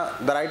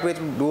the right way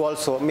to do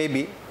also,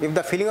 maybe. If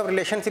the feeling of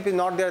relationship is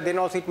not there, then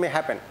also it may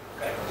happen.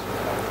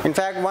 In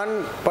fact,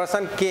 one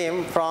person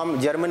came from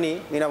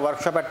Germany in a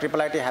workshop at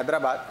IIIT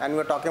Hyderabad, and we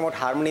were talking about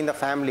harmony in the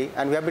family,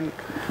 and we have been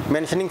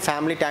mentioning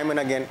family time and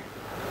again.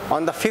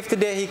 On the 5th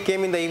day, he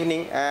came in the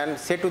evening and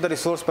said to the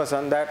resource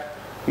person that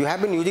you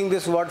have been using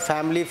this word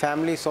family,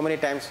 family so many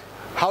times.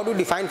 How do you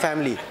define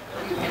family?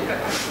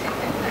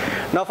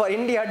 Now for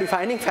India,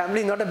 defining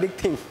family is not a big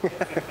thing.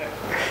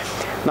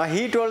 Now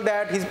he told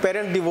that his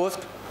parents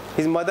divorced,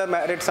 his mother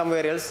married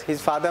somewhere else, his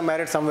father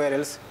married somewhere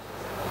else,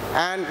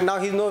 and now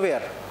he's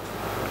nowhere.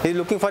 He's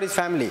looking for his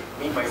family.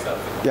 Me,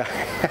 myself. Yeah.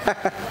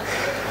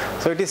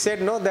 So it is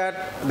said, no,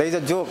 that there is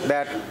a joke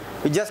that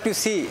just to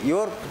see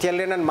your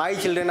children and my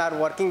children are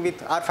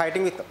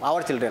fighting with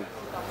our children.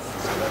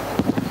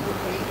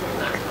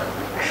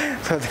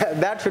 So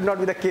that should not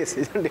be the case,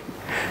 isn't it?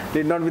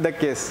 Did not be the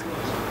case.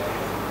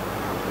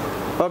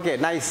 Okay,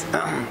 nice.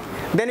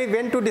 Then we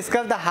went to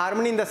discuss the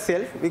harmony in the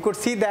self. We could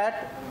see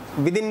that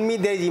within me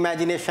there is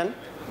imagination,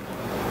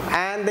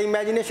 and the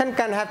imagination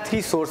can have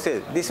 3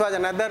 sources. This was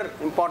another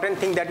important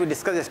thing that we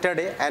discussed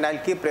yesterday, and I'll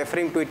keep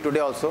referring to it today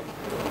also.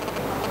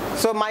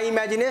 So my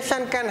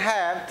imagination can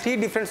have 3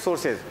 different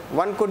sources.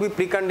 One could be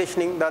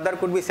preconditioning, the other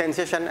could be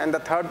sensation, and the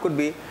third could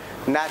be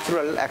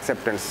natural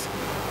acceptance.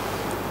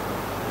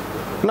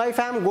 Now if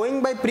I am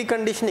going by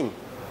preconditioning,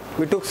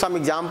 we took some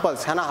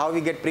examples, how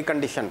we get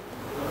preconditioned.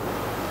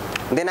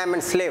 Then I am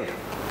enslaved.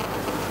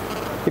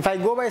 If I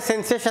go by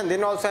sensation,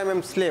 then also I am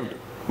enslaved.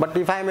 But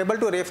if I am able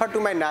to refer to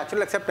my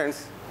natural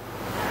acceptance,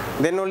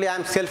 then only I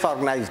am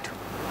self-organized.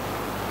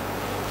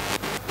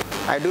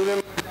 I do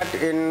remember that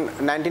in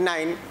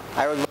 99,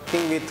 I was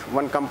working with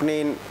one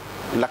company in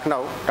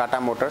Lucknow,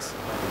 Tata Motors.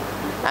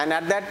 And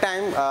at that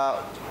time,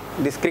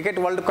 this Cricket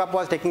World Cup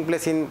was taking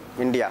place in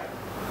India.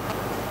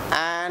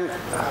 And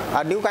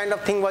a new kind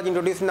of thing was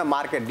introduced in the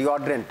market,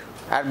 deodorant.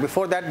 And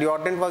before that,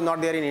 deodorant was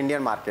not there in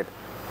Indian market.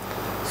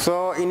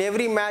 So in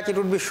every match, it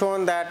would be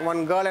shown that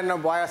one girl and a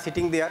boy are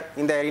sitting there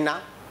in the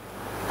arena,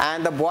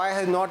 and the boy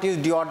has not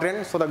used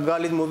deodorant, so the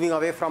girl is moving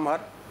away from her.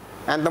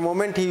 And the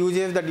moment he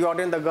uses the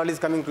deodorant, the girl is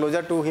coming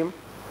closer to him,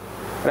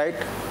 right?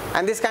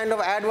 And this kind of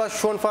ad was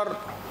shown for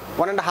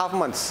 1.5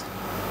 months.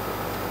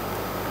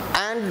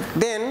 And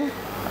then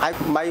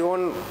my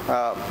own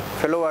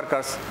fellow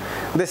workers,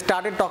 they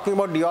started talking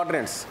about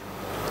deodorants.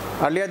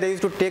 Earlier they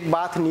used to take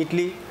bath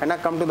neatly and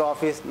come to the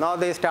office. Now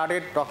they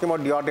started talking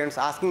about deodorants,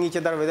 asking each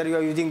other whether you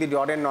are using the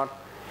deodorant or not.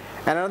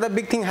 And another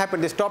big thing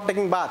happened, they stopped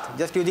taking bath,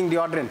 just using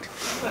deodorant.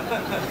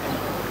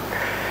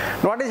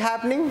 What is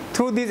happening?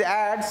 Through these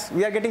ads,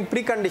 we are getting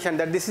preconditioned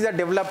that this is a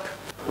developed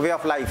way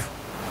of life.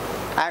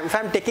 And if I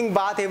am taking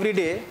bath every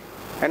day,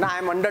 and I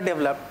am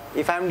underdeveloped,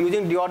 if I am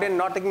using deodorant,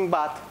 not taking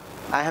bath,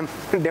 I am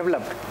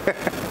developed.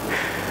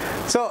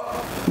 So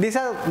this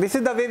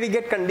is the way we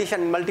get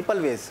conditioned in multiple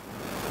ways,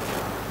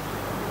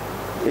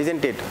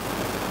 isn't it?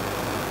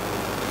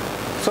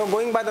 So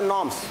going by the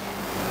norms,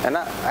 and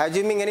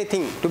assuming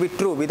anything to be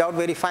true without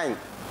verifying.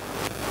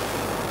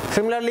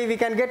 Similarly, we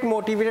can get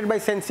motivated by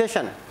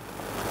sensation.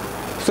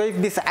 So if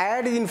this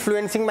ad is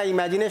influencing my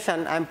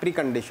imagination, I am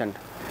preconditioned.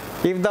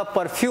 If the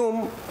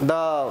perfume,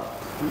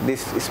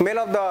 this smell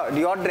of the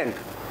deodorant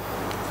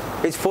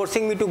is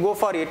forcing me to go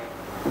for it,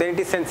 then it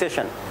is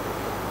sensation.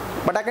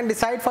 But I can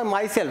decide for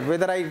myself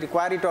whether I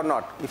require it or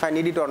not, if I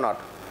need it or not.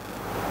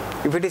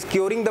 If it is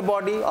curing the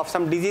body of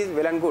some disease,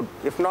 well and good.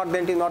 If not,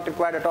 then it is not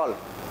required at all.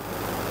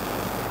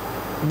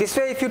 This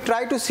way, if you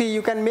try to see,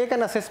 you can make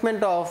an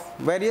assessment of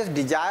various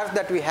desires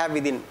that we have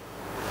within,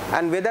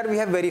 and whether we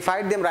have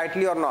verified them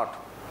rightly or not,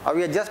 or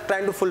we are just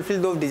trying to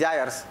fulfill those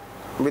desires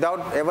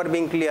without ever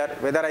being clear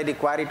whether I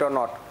require it or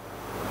not.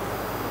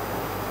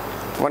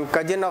 One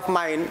cousin of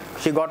mine,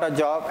 she got a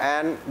job,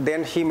 and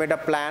then she made a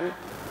plan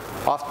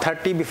of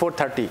 30 before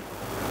 30.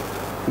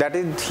 That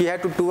is, she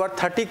had to tour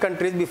 30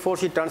 countries before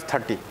she turns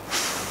 30.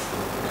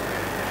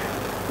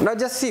 Now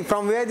just see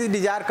from where this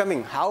desire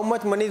coming, how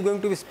much money is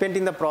going to be spent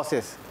in the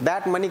process.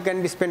 That money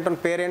can be spent on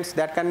parents,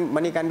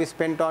 money can be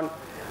spent on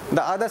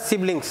the other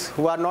siblings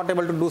who are not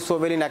able to do so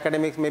well in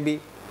academics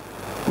maybe.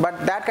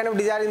 But that kind of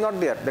desire is not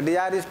there. The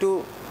desire is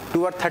to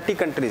tour 30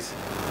 countries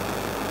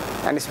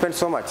and spend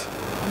so much.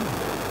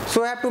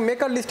 So we have to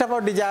make a list of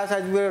our desires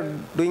as we were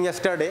doing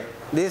yesterday.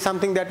 This is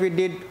something that we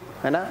did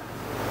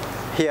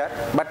here.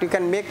 But you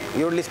can make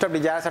your list of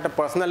desires at a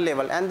personal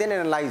level and then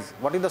analyze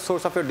what is the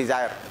source of your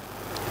desire.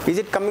 Is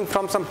it coming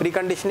from some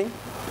preconditioning?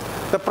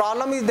 The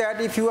problem is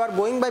that if you are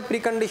going by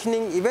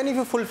preconditioning, even if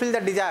you fulfill the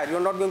desire, you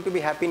are not going to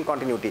be happy in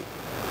continuity.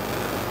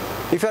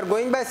 If you are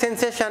going by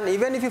sensation,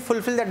 even if you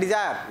fulfill the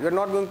desire, you are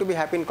not going to be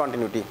happy in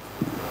continuity.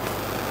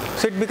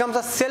 So it becomes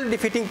a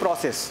self-defeating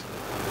process.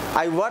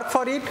 I work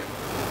for it,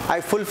 I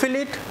fulfill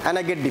it and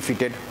I get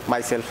defeated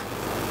myself.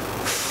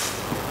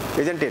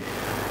 Isn't it?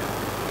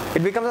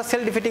 It becomes a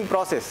self-defeating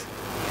process.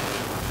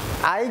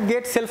 I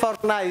get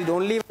self-organized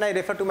only when I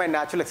refer to my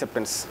natural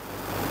acceptance.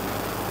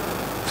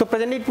 So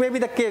presently it may be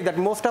the case that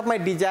most of my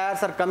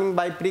desires are coming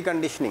by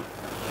preconditioning.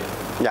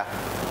 Yeah.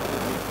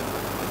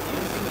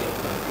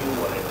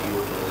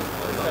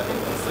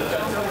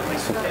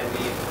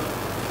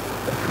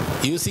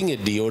 Using a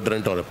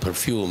deodorant or a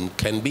perfume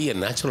can be a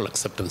natural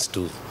acceptance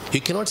too.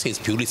 You cannot say it's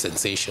purely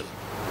sensation.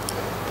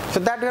 So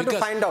that we have to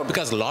find out.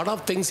 Because a lot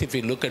of things, if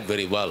you look at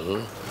very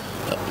well,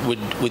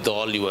 with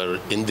all your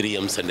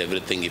indriyams and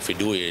everything, if you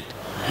do it,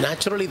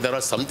 naturally there are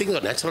some things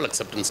of natural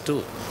acceptance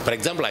too. For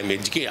example, I'm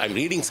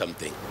reading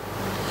something,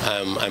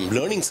 I'm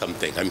learning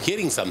something, I'm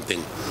hearing something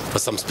for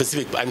some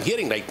specific, I'm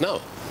hearing right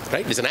now,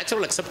 right? It's a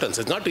natural acceptance,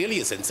 it's not really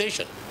a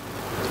sensation.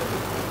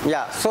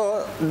 Yeah,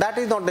 so that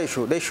is not the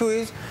issue. The issue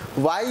is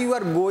why you are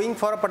going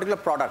for a particular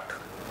product.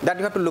 That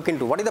you have to look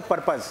into. What is the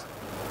purpose?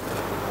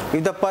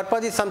 If the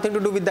purpose is something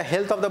to do with the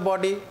health of the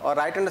body or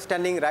right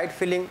understanding, right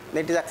feeling,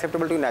 then it is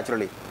acceptable to you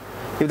naturally.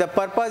 If the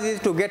purpose is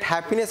to get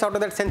happiness out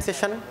of that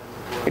sensation,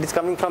 it is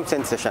coming from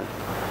sensation.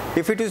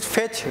 If it is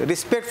fetch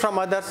respect from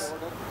others,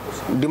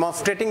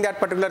 demonstrating that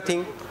particular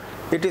thing,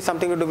 it is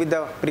something to do with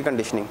the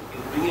preconditioning.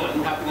 Bringing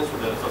unhappiness to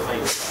the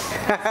society.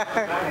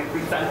 It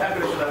brings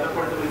unhappiness to the other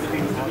person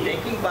visiting.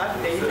 Taking bath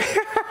daily.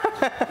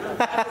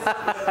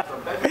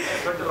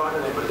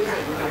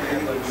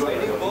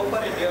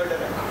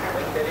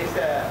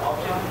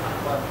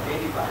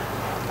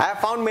 I have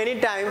found many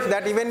times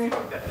that even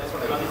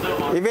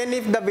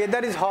if the weather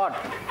is hot,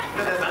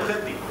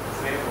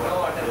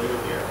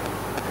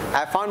 I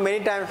have found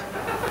many times.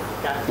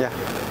 Yeah.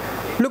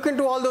 Look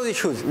into all those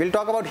issues. We'll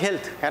talk about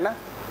health. Hai?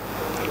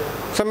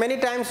 So many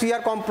times we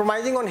are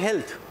compromising on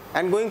health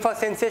and going for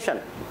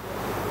sensation.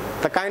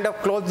 The kind of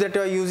clothes that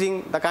you are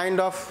using, the kind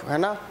of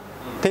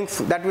things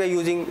that we are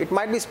using, it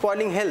might be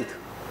spoiling health.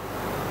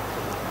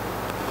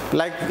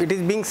 Like it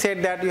is being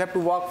said that you have to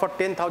walk for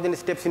 10,000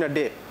 steps in a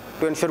day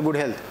to ensure good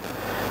health.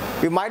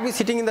 You might be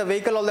sitting in the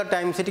vehicle all the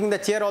time, sitting in the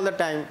chair all the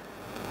time,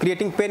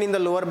 creating pain in the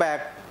lower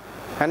back,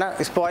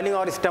 spoiling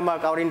our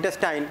stomach, our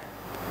intestine,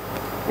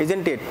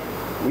 isn't it?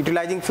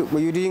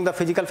 Using the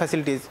physical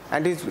facilities,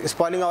 and it is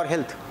spoiling our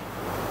health.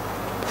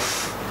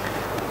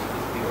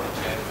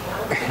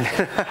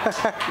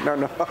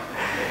 No.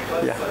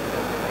 Yeah.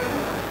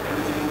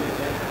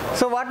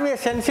 So what we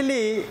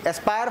essentially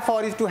aspire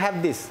for is to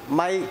have this.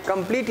 My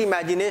complete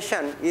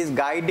imagination is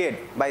guided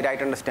by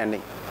right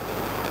understanding.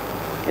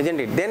 Isn't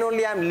it? Then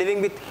only I am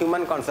living with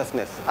human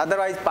consciousness.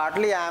 Otherwise,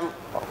 partly I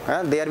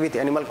am there with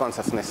animal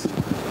consciousness.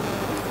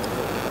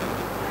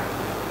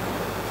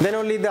 Then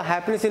only the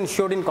happiness is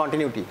ensured in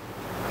continuity.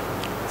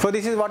 So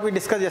this is what we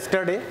discussed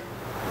yesterday.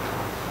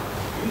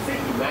 You say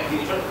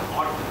imagination,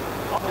 thought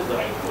is the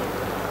right word.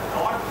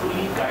 Thought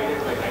fully guided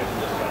by right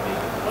understanding,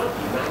 not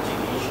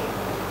imagination.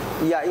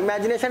 Yeah,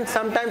 imagination,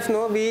 sometimes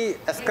we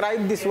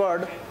ascribe this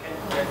word. The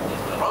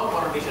wrong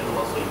connotation is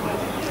also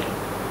imagination.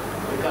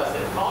 Because a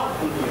thought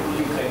will be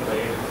fully guided by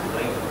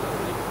right.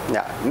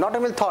 Yeah, not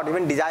only thought,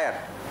 even desire.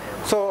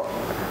 So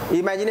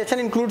imagination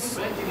includes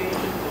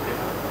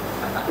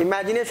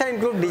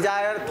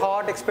desire,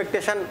 thought,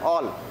 expectation,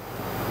 all.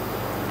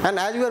 And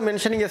as you were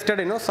mentioning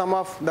yesterday, some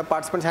of the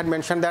participants had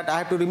mentioned that I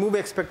have to remove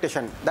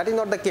expectation. That is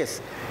not the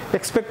case.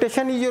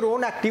 Expectation is your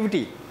own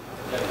activity.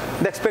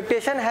 The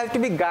expectation has to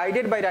be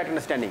guided by right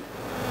understanding.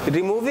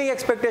 Removing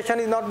expectation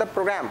is not the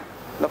program.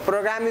 The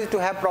program is to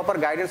have proper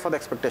guidance for the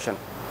expectation.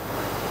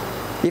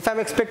 If I am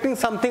expecting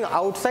something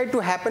outside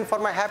to happen for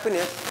my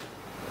happiness,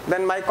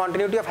 then my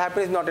continuity of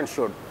happiness is not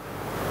ensured.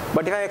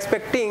 But if I am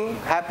expecting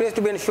happiness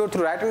to be ensured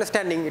through right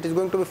understanding, it is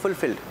going to be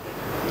fulfilled.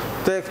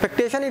 So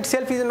expectation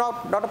itself is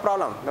not a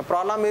problem. The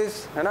problem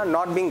is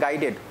not being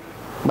guided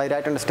by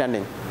right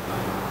understanding.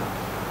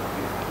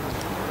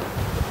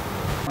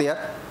 There,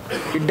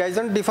 it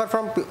doesn't differ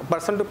from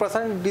person to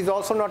person. It is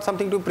also not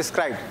something to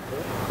prescribe.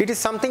 It is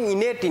something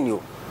innate in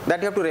you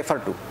that you have to refer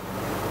to. It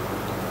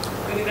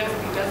has to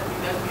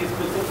be a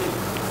specific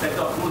set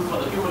of rules for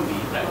the human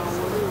being, right?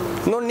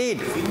 No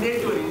need. It's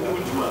innate to an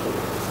individual.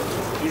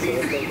 It is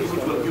an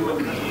individual human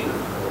being.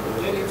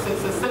 Then it's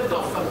a set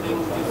of something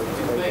which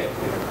is there.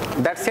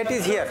 That set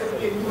is here.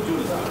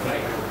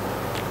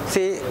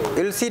 See,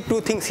 you will see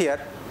two things here.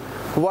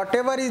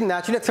 Whatever is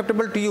naturally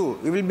acceptable to you,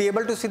 you will be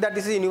able to see that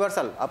this is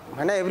universal.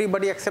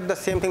 Everybody accepts the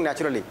same thing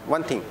naturally.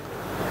 One thing.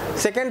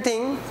 Second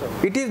thing,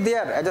 it is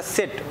there as a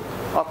set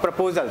of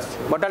proposals,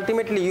 but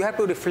ultimately you have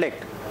to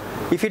reflect.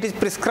 If it is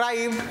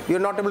prescribed, you are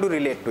not able to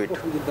relate to it.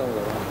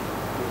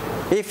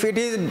 If it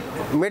is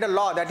made a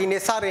law that in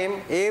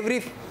SRM,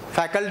 every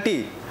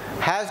faculty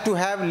has to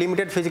have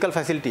limited physical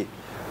facility,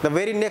 the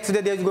very next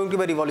day there is going to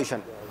be a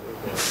revolution.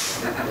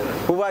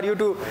 Who are you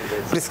to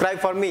prescribe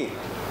for me?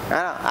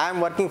 I am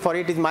working for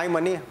it, it's my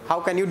money, how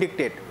can you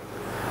dictate?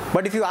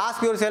 But if you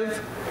ask yourself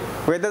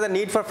whether the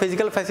need for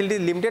physical facility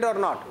is limited or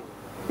not,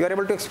 you are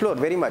able to explore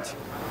very much.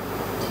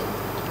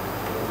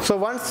 So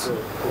once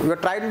you are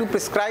trying to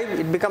prescribe,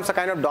 it becomes a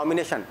kind of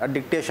domination, a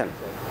dictation.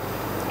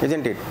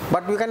 isn't it?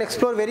 But we can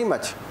explore very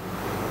much.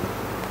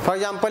 For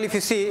example, if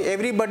you see,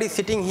 everybody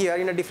sitting here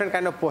in a different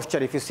kind of posture,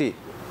 if you see,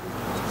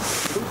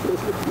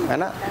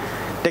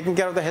 taking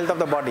care of the health of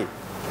the body.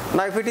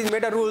 Now, if it is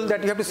made a rule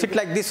that you have to sit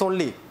like this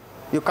only,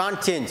 you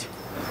can't change.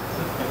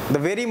 The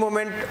very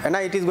moment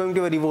it is going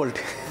to be a revolt.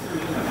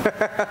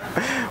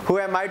 Who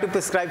am I to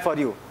prescribe for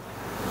you?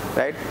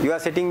 Right? You are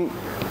sitting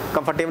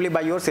comfortably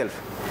by yourself.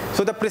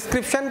 So the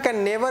prescription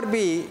can never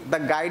be the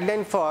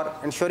guideline for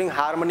ensuring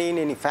harmony in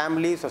any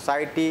family,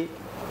 society,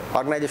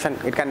 organization.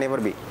 It can never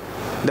be.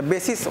 The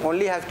basis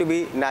only has to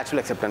be natural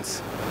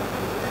acceptance.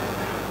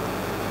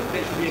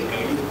 There should be a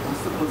guiding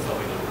principles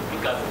of it,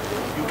 because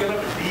you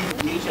cannot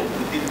deviation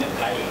within the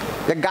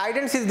guide. The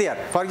guidance is there.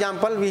 For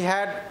example, we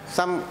had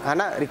some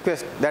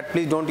request that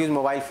please don't use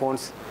mobile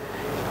phones.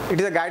 It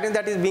is a guidance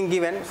that is being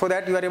given so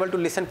that you are able to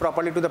listen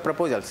properly to the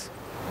proposals.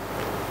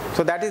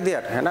 So that is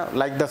there,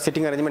 like the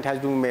sitting arrangement has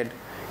been made.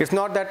 It's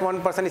not that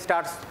one person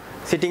starts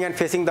sitting and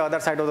facing the other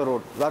side of the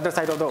road, the other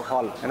side of the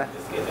hall. The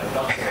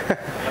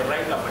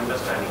right of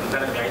understanding, is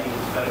there a guiding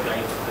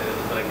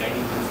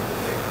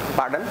principle?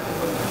 Pardon? Is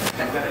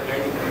there a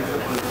guiding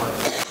principle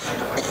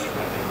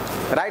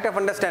for right of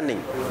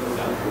understanding?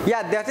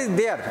 Yeah, that is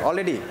there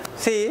already.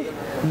 See,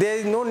 there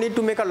is no need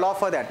to make a law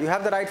for that. You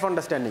have the right for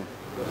understanding.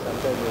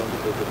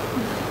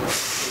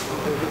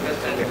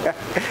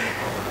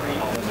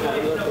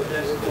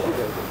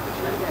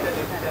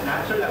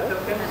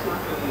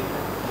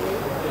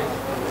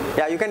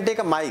 Yeah, you can take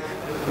a mic.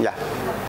 Yeah.